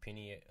drafted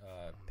Penny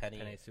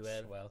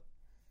Sewell.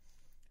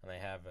 And they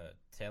have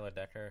Taylor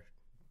Decker.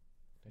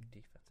 Their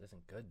defense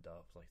isn't good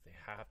though. It's like they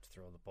have to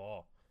throw the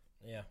ball.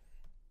 Yeah.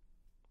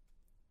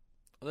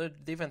 Well, their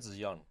defense is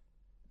young.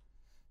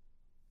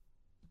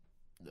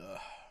 Ugh.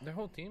 Their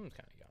whole team is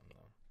kind of young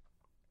though.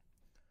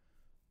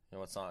 You know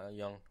what's not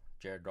young?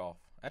 Jared Goff.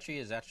 Actually,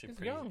 he's He's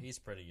pretty young. He's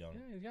pretty young.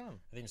 Yeah, he's young.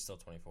 I think he's still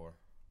 24.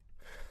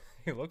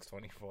 He looks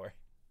 24.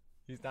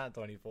 He's not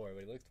 24,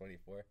 but he looks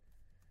 24.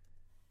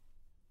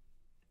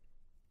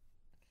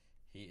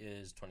 He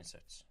is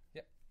 26.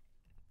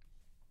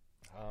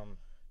 I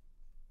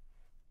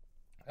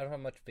don't have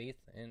much faith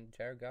in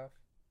Jared Goff.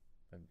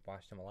 I've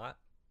watched him a lot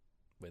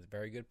with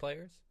very good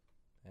players,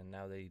 and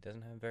now that he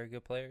doesn't have very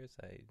good players,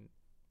 I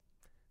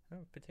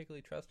don't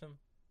particularly trust him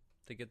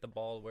to get the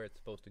ball where it's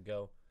supposed to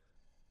go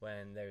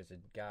when there's a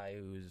guy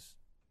who's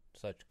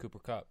such Cooper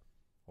Kupp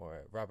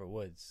or Robert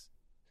Woods,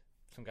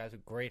 some guys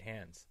with great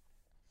hands.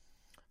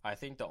 I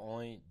think the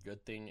only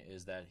good thing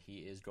is that he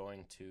is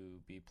going to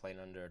be playing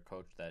under a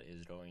coach that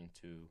is going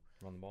to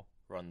Run the ball.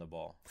 run the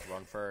ball.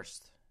 Run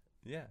first,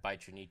 Yeah.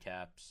 bite your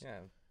kneecaps,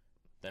 Yeah.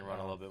 then run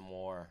a little bit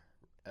more,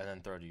 and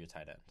then throw to your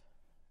tight end.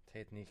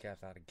 Take the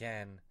kneecaps out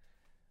again.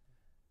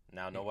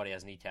 Now nobody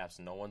has kneecaps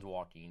and no one's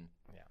walking.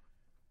 Yeah.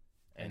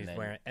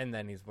 And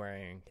then he's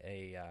wearing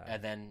a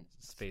and then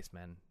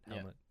spaceman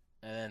helmet.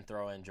 and then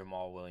throw in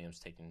Jamal Williams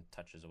taking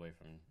touches away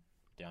from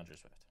DeAndre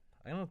Swift.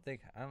 I don't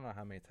know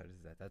how many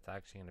touches that's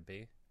actually going to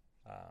be.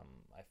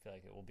 I feel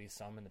like it will be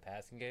some in the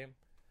passing game.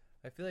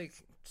 I feel like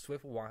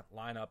Swift will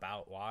line up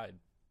out wide.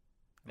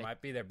 It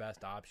might be their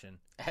best option,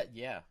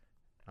 Yeah,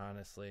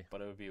 honestly. but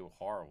it would be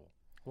horrible.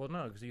 Well,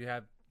 no, because you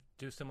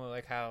do similar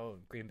like how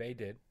Green Bay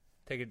did.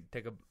 Take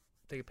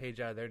a page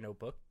out of their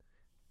notebook.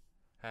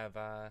 Have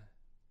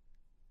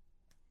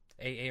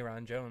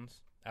Aaron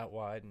Jones out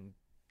wide and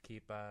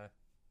keep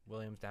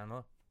Williams down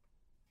low.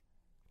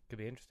 Could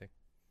be interesting.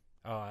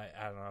 Oh, I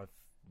don't know. I've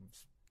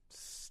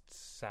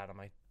sat on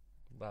my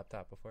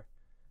laptop before.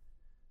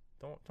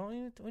 Don't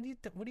even.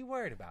 What are you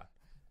worried about?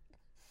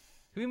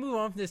 Can we move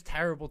on from this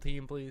terrible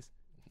team, please?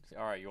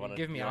 All right, you want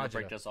Give me to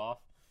break agita. this off?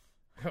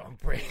 I'm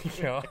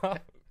breaking off.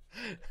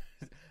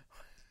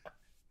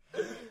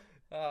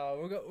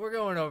 We're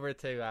going over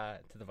to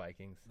the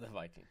Vikings. The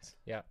Vikings.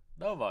 Yeah.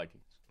 The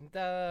Vikings.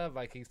 The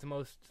Vikings, the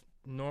most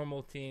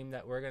normal team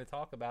that we're going to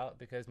talk about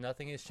because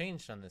nothing has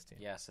changed on this team.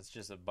 Yes, it's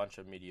just a bunch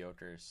of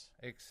mediocres.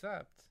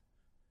 Except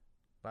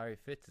Larry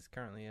Fitz is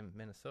currently in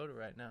Minnesota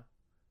right now.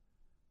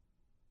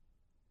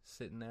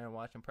 Sitting there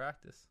watching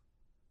practice.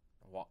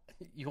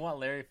 You want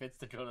Larry Fitz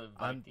to go to the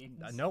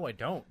Vikings? No, I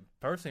don't.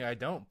 Personally, I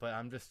don't, but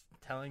I'm just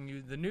telling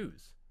you the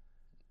news.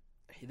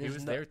 He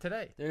was there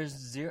today. There's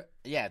zero.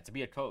 Yeah, to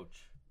be a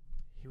coach.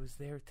 He was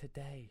there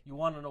today. You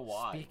want to know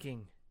why?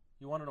 Speaking.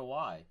 You want to know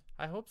why?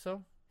 I hope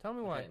so. Tell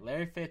me why. Okay,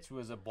 Larry Fitz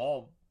was a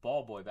ball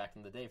boy back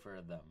in the day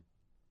for them.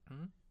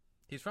 Mm-hmm.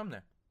 He's from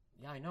there.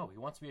 Yeah, I know. He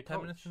wants to be a 10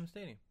 coach. minutes from the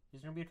stadium.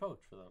 He's going to be a coach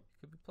for them.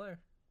 Could be a player.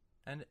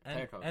 And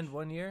coach. and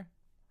 1 year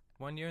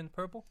in the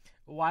purple.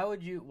 Why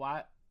would you?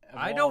 Why?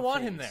 I don't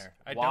want him there.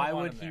 Why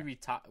would he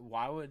retire?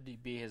 Why would he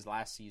be his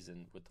last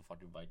season with the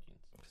fucking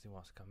Vikings? Because he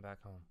wants to come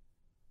back home.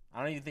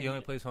 I don't even think he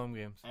only plays home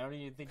games. I don't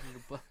even think he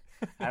could play.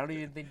 I don't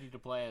even think he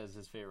could play as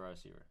his favorite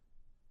receiver.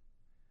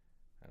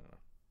 I don't know.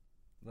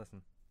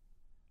 Listen,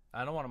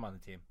 I don't want him on the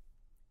team.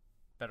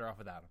 Better off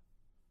without him.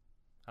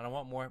 I don't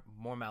want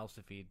more mouths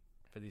to feed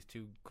for these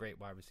two great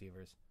wide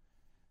receivers.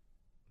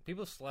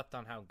 People slept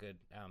on how good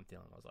Adam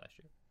Thielen was last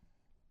year.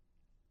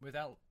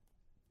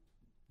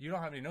 You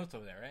don't have any notes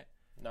over there, right?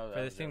 No,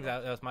 for this team,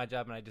 that was my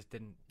job, and I just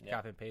didn't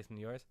copy and paste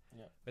into yours.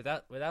 Yeah.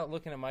 Without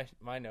looking at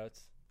my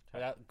notes,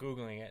 without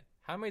Googling it,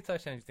 how many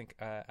touchdowns do you think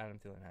Adam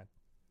Thielen had?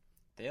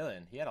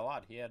 Thielen, he had a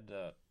lot. He had,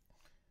 I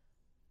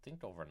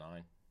think, over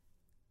 9.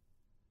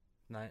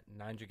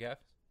 9 Jageffs?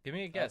 Give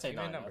me a guess. Give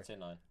me a number. I'd say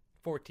 9.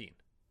 14.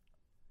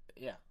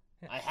 Yeah.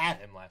 I had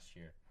him last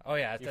year. Oh,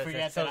 yeah.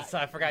 So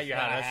I forgot you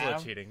had him. That's a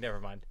little cheating. Never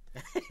mind.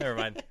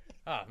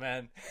 Oh,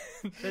 man.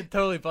 It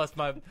totally bust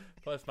my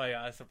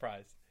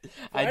surprise.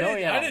 I know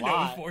he had a lot. I didn't know it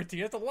was 14.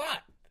 That's a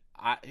lot.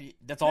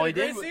 That's all he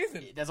did.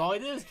 Season. That's all he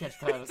did is catch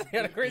touchdowns. He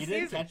had a great he season.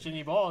 didn't catch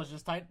any balls,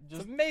 just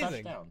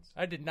amazing. touchdowns.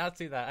 I did not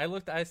see that. I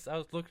was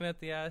looking at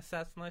the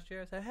stats from last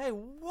year. I said, "Hey,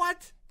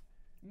 what?"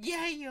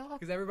 Yeah.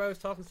 Because everybody was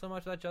talking so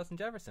much about Justin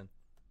Jefferson.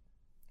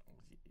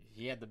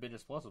 He had the big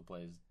explosive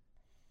plays.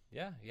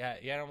 Yeah. He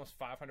had almost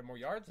 500 more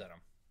yards than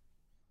him.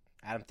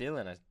 Adam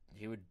Thielen,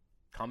 he would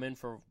come in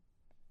for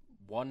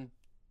one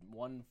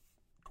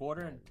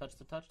quarter and touch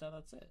the touchdown.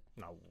 That's it.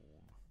 No.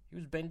 He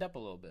was banged up a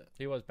little bit.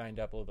 He was banged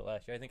up a little bit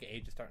last year. I think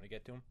age is starting to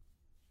get to him.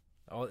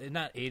 Oh, it's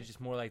not age, just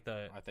more like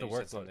the I thought the you workload.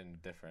 said something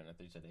different. I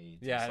thought you said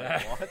AIDS.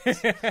 Yeah, I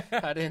was like,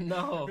 what? I didn't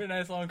know. We had a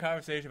nice long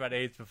conversation about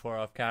AIDS before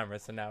off camera,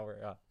 so now we're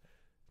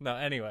no.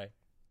 Anyway,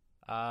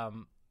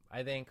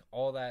 I think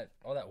all that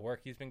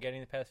work he's been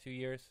getting the past few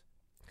years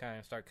kind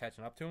of start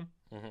catching up to him,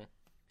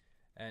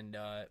 and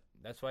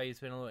that's why he's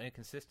been a little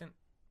inconsistent.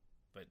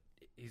 But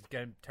he's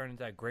gonna turn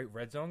into a great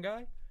red zone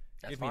guy.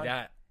 That's Give fine. me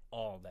that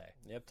all day.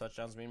 Yep,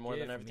 touchdowns mean more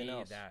Give than everything me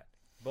else. that.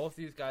 Both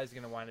these guys are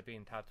going to wind up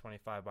being top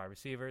 25 wide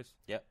receivers.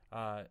 Yep.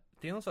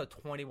 Thielen saw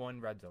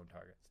 21 red zone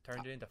targets,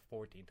 turned it into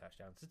 14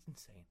 touchdowns. It's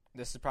insane.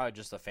 This is probably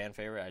just a fan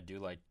favorite. I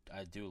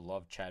do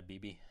love Chad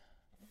Beebe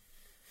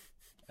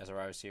as a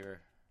wide receiver.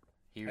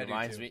 He I do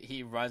reminds too. me.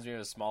 He reminds me of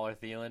a smaller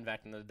Thielen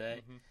back in the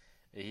day. Mhm.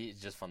 He's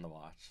just fun to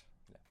watch.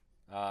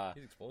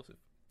 He's explosive.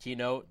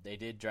 Keynote, they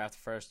did draft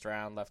first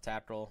round left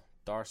tackle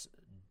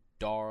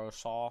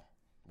Darsaw,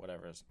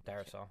 whatever it is.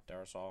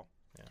 Darsaw.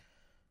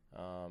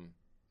 Yeah.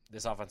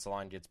 This offensive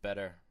line gets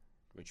better,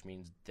 which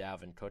means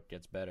Dalvin Cook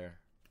gets better.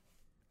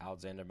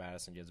 Alexander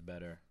Madison gets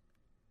better.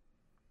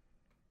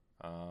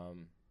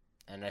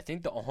 And I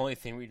think the only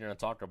thing we're going to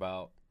talk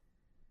about,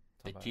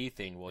 the key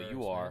thing,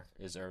 Irv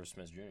is Irv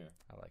Smith Jr.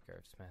 I like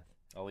Irv Smith.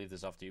 I'll leave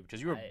this off to you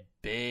because you were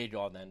big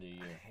on the end of the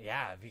year.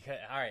 Yeah, because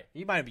all right,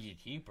 He might be a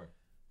keeper.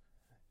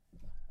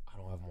 I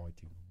don't have more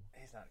team.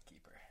 he's not a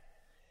keeper.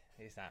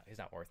 He's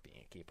not worth being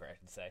a keeper, I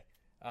should say.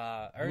 He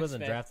Irv wasn't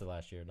Smith, drafted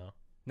last year, no.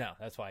 No,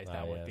 that's why he's Oh,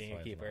 not yeah, worth that's being why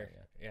a he's keeper.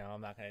 not, You know,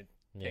 I'm not gonna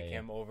Yeah, pick yeah.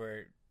 him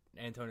over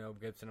Antonio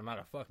Gibson. I'm not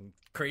a fucking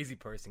crazy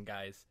person,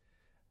 guys.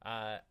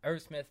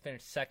 Irv Smith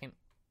finished second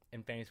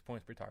in fantasy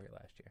points per target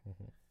last year.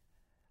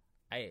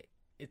 Mhm.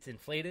 It's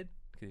inflated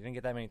because he didn't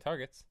get that many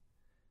targets,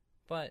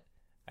 but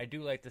I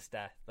do like this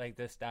stat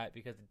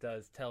because it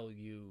does tell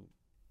you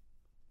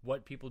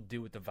what people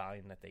do with the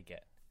volume that they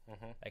get.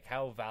 Mm-hmm. Like,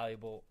 how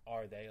valuable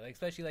are they? Like,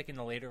 especially like in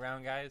the later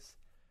round guys,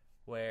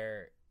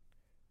 where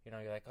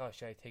you're like, oh,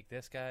 should I take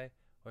this guy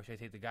or should I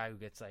take the guy who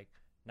gets like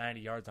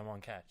 90 yards on one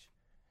catch?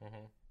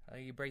 Mm-hmm.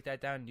 You break that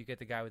down, and you get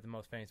the guy with the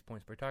most fantasy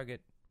points per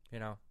target. You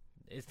know,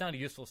 it's not a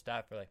useful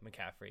stat for like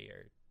McCaffrey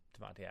or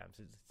Devontae Adams.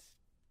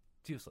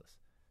 It's useless.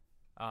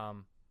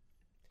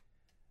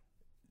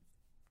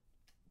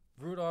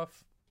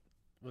 Rudolph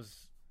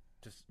was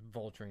just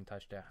vulturing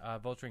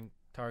vulturing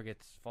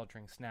targets,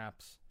 vulturing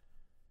snaps,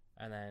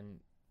 and then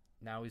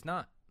now he's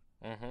not.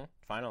 Mm-hmm.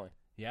 Finally.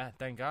 Yeah,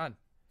 thank God.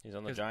 He's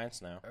on the 'Cause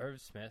Giants now.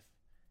 Irv Smith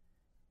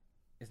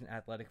is an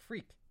athletic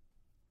freak,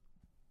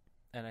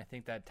 and I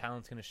think that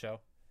talent's going to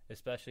show,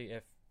 especially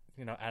if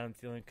Adam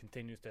Thielen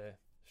continues to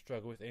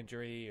struggle with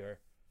injury or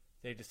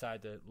they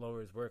decide to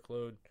lower his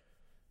workload.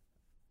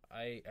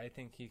 I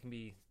think he can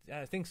be.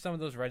 I think some of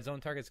those red zone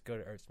targets go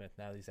to Irv Smith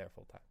now that he's there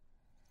full time.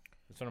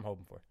 That's what I'm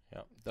hoping for.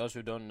 Yeah. Those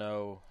who don't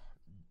know,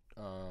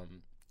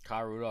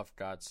 Kyle Rudolph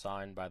got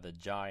signed by the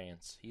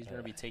Giants. He's going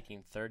to be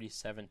taking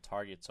 37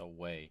 targets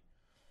away.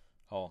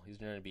 Oh, he's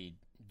going to be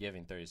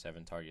giving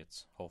 37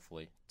 targets,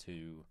 hopefully,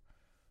 to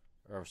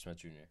Irv Smith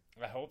Jr.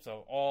 I hope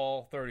so.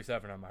 All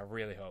 37 of them. I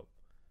really hope.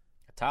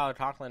 Tyler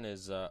Conklin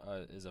is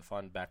a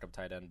fun backup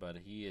tight end, but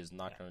he is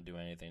not going to do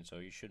anything, so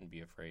you shouldn't be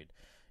afraid.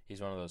 He's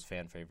one of those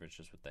fan favorites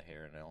just with the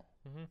hair and all.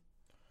 Mm-hmm.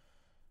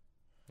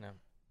 No,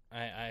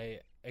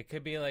 it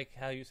could be like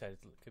how you said. It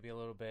could be a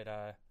little bit,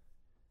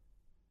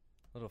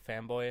 little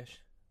fanboyish.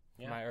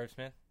 Yeah. My Irv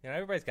Smith.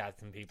 Everybody's got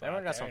some people.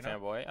 Everyone out got some there,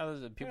 fanboy.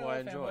 Others people You know, I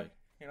enjoy.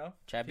 fanboy,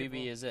 Chad people-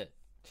 Beebe is it.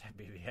 Chad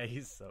Beebe. Yeah,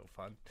 he's so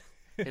fun.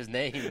 His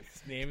name. His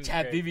name is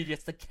Chad great. Beebe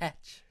gets the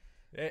catch.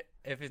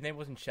 If his name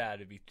wasn't Chad,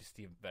 it'd be just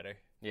even better.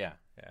 Yeah.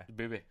 Yeah.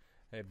 Beebe.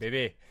 Hey,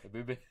 baby.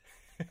 Beebe.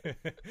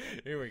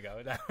 Here we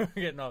go. Now we're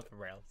getting off the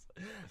rails.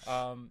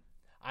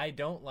 I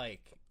don't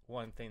like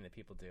one thing that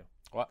people do.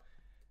 What?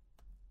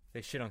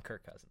 They shit on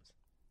Kirk Cousins.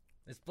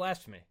 It's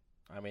blasphemy,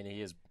 I mean,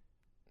 he's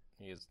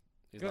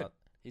Good. not.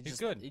 He's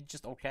good. He's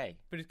just okay.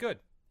 but he's good.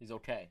 He's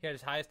okay. He had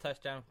his highest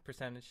touchdown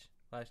percentage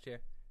last year.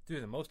 Threw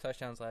the most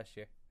touchdowns last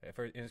year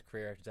in his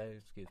career. I should say.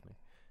 Excuse me.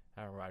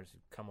 Aaron Rodgers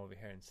would come over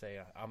here and say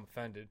I'm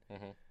offended.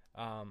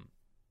 Mm-hmm.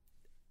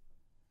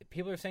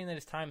 People are saying that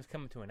his time is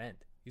coming to an end.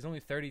 He's only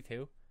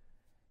 32.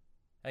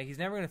 Like, he's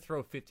never going to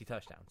throw 50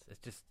 touchdowns.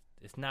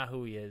 It's not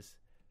who he is.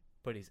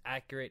 But he's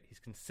accurate. He's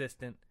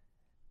consistent.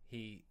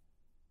 He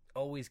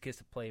always gets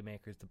the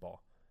playmakers the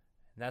ball.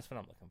 And that's what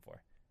I'm looking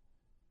for.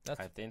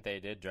 I think they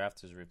did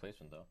draft his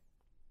replacement though.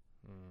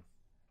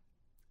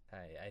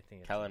 I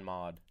think it's Kellen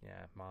Mond.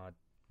 Yeah,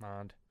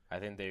 Mond. I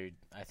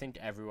think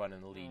everyone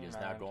in the league is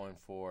now Mond. going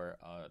for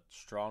a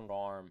strong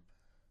arm,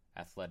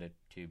 athletic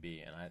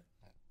QB, and it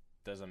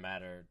doesn't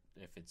matter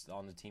if it's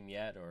on the team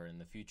yet or in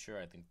the future.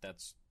 I think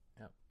that's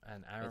Yep.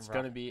 And Aaron it's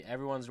going to be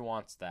everyone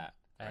wants that.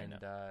 Right and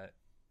now.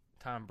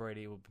 Tom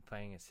Brady will be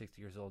playing at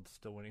 60 years old,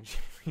 still winning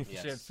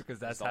championships Yes, because he's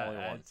that's the how only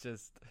one. it's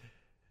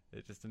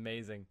just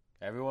amazing.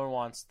 Everyone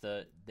wants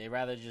they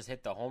rather just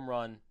hit the home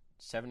run,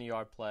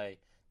 70-yard play,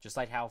 just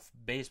like how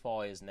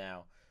baseball is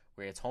now,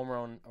 where it's home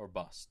run or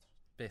bust.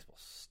 Baseball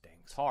stinks.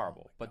 It's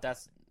horrible, Oh my but God.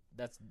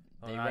 that's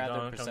Oh, they no, rather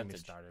don't get me percentage.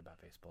 started about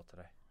baseball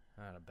today.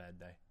 I had a bad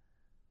day.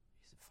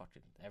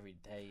 fucking every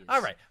day. Is,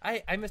 All right,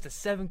 I missed a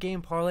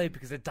 7-game parlay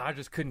because the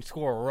Dodgers couldn't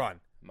score a run.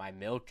 My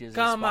milk is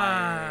Come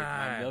expired.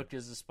 on. My milk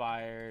is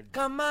expired.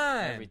 Come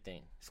on,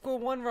 Everything. score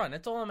 1 run.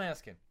 That's all I'm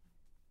asking.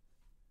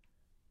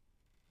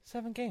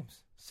 7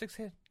 games, 6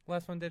 hit.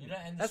 Last one didn't. You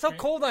don't end the That's how stream-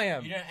 cold I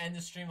am. You're gonna end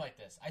the stream like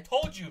this. I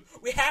told you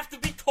we have to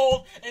be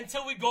cold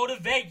until we go to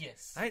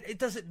Vegas. It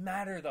doesn't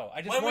matter though.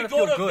 I just When we want to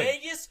go feel to good.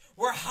 Vegas,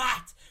 we're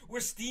hot. We're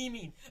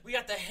steaming. We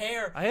got the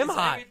hair. I am It's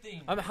hot.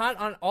 Everything. I'm hot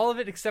on all of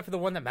it except for the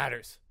one that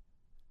matters.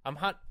 I'm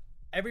hot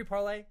every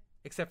parlay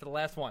except for the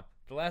last one,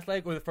 the last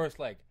leg or the first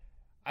leg.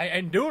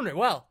 I'm doing it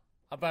well,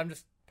 but I'm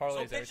just so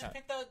parlays every time.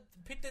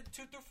 pick the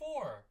 2 through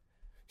 4.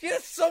 Gee,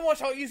 that's so much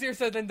how easier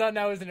said than done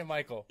now, isn't it,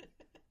 Michael?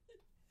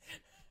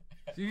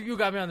 You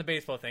got me on the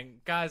baseball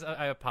thing, guys.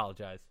 I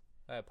apologize.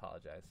 I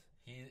apologize.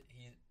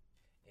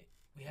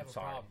 We have I'm a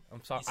sorry. problem.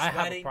 I'm sorry. He's I have a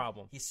sweating.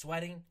 problem. He's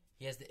sweating.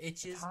 He has the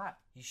itches. It's hot.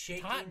 He's It's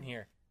shaking. hot in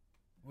here.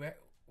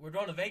 We're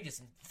going to Vegas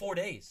in 4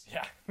 days.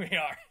 Yeah, we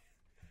are.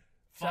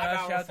 5-hour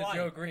Shout out flight. to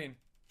Joe Green.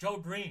 Joe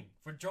Green.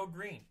 For Joe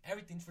Green.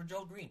 Everything's for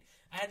Joe Green.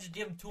 I had to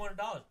give him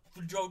 $200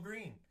 for Joe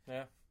Green.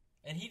 Yeah.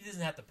 And he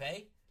doesn't have to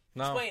pay.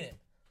 No. Explain it.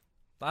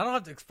 I don't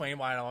have to explain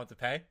why I don't have to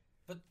pay.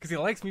 But- because he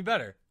likes me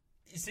better.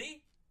 You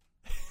see?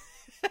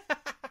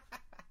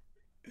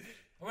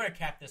 We're going to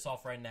cap this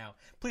off right now.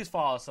 Please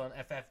follow us on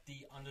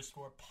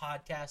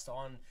FFD_podcast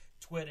on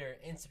Twitter,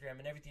 Instagram,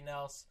 and everything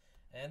else.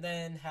 And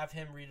then have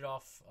him read it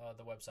off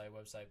the website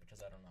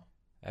because I don't know.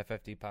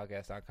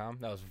 FFDpodcast.com.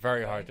 That was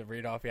very hard to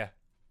read off, yeah.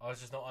 Oh,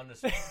 it's just no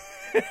underscore.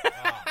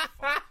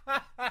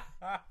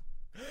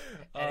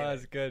 Anyway,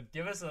 that's good.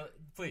 Give us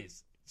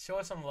please, show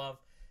us some love.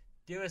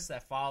 Give us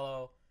that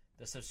follow,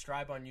 the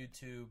subscribe on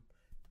YouTube.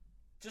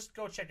 Just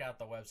go check out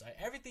the website.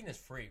 Everything is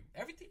free.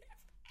 Everything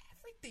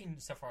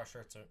except for our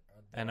shirts are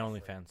And free.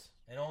 OnlyFans.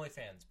 And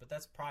OnlyFans, but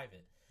that's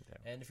private.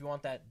 Yeah. And if you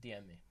want that,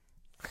 DM me.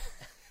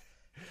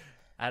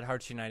 At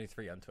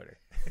Harchi93 on Twitter.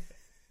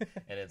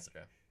 And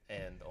Instagram.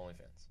 And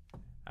OnlyFans.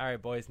 All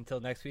right, boys. Until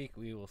next week,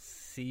 we will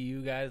see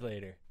you guys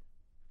later.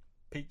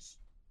 Peace.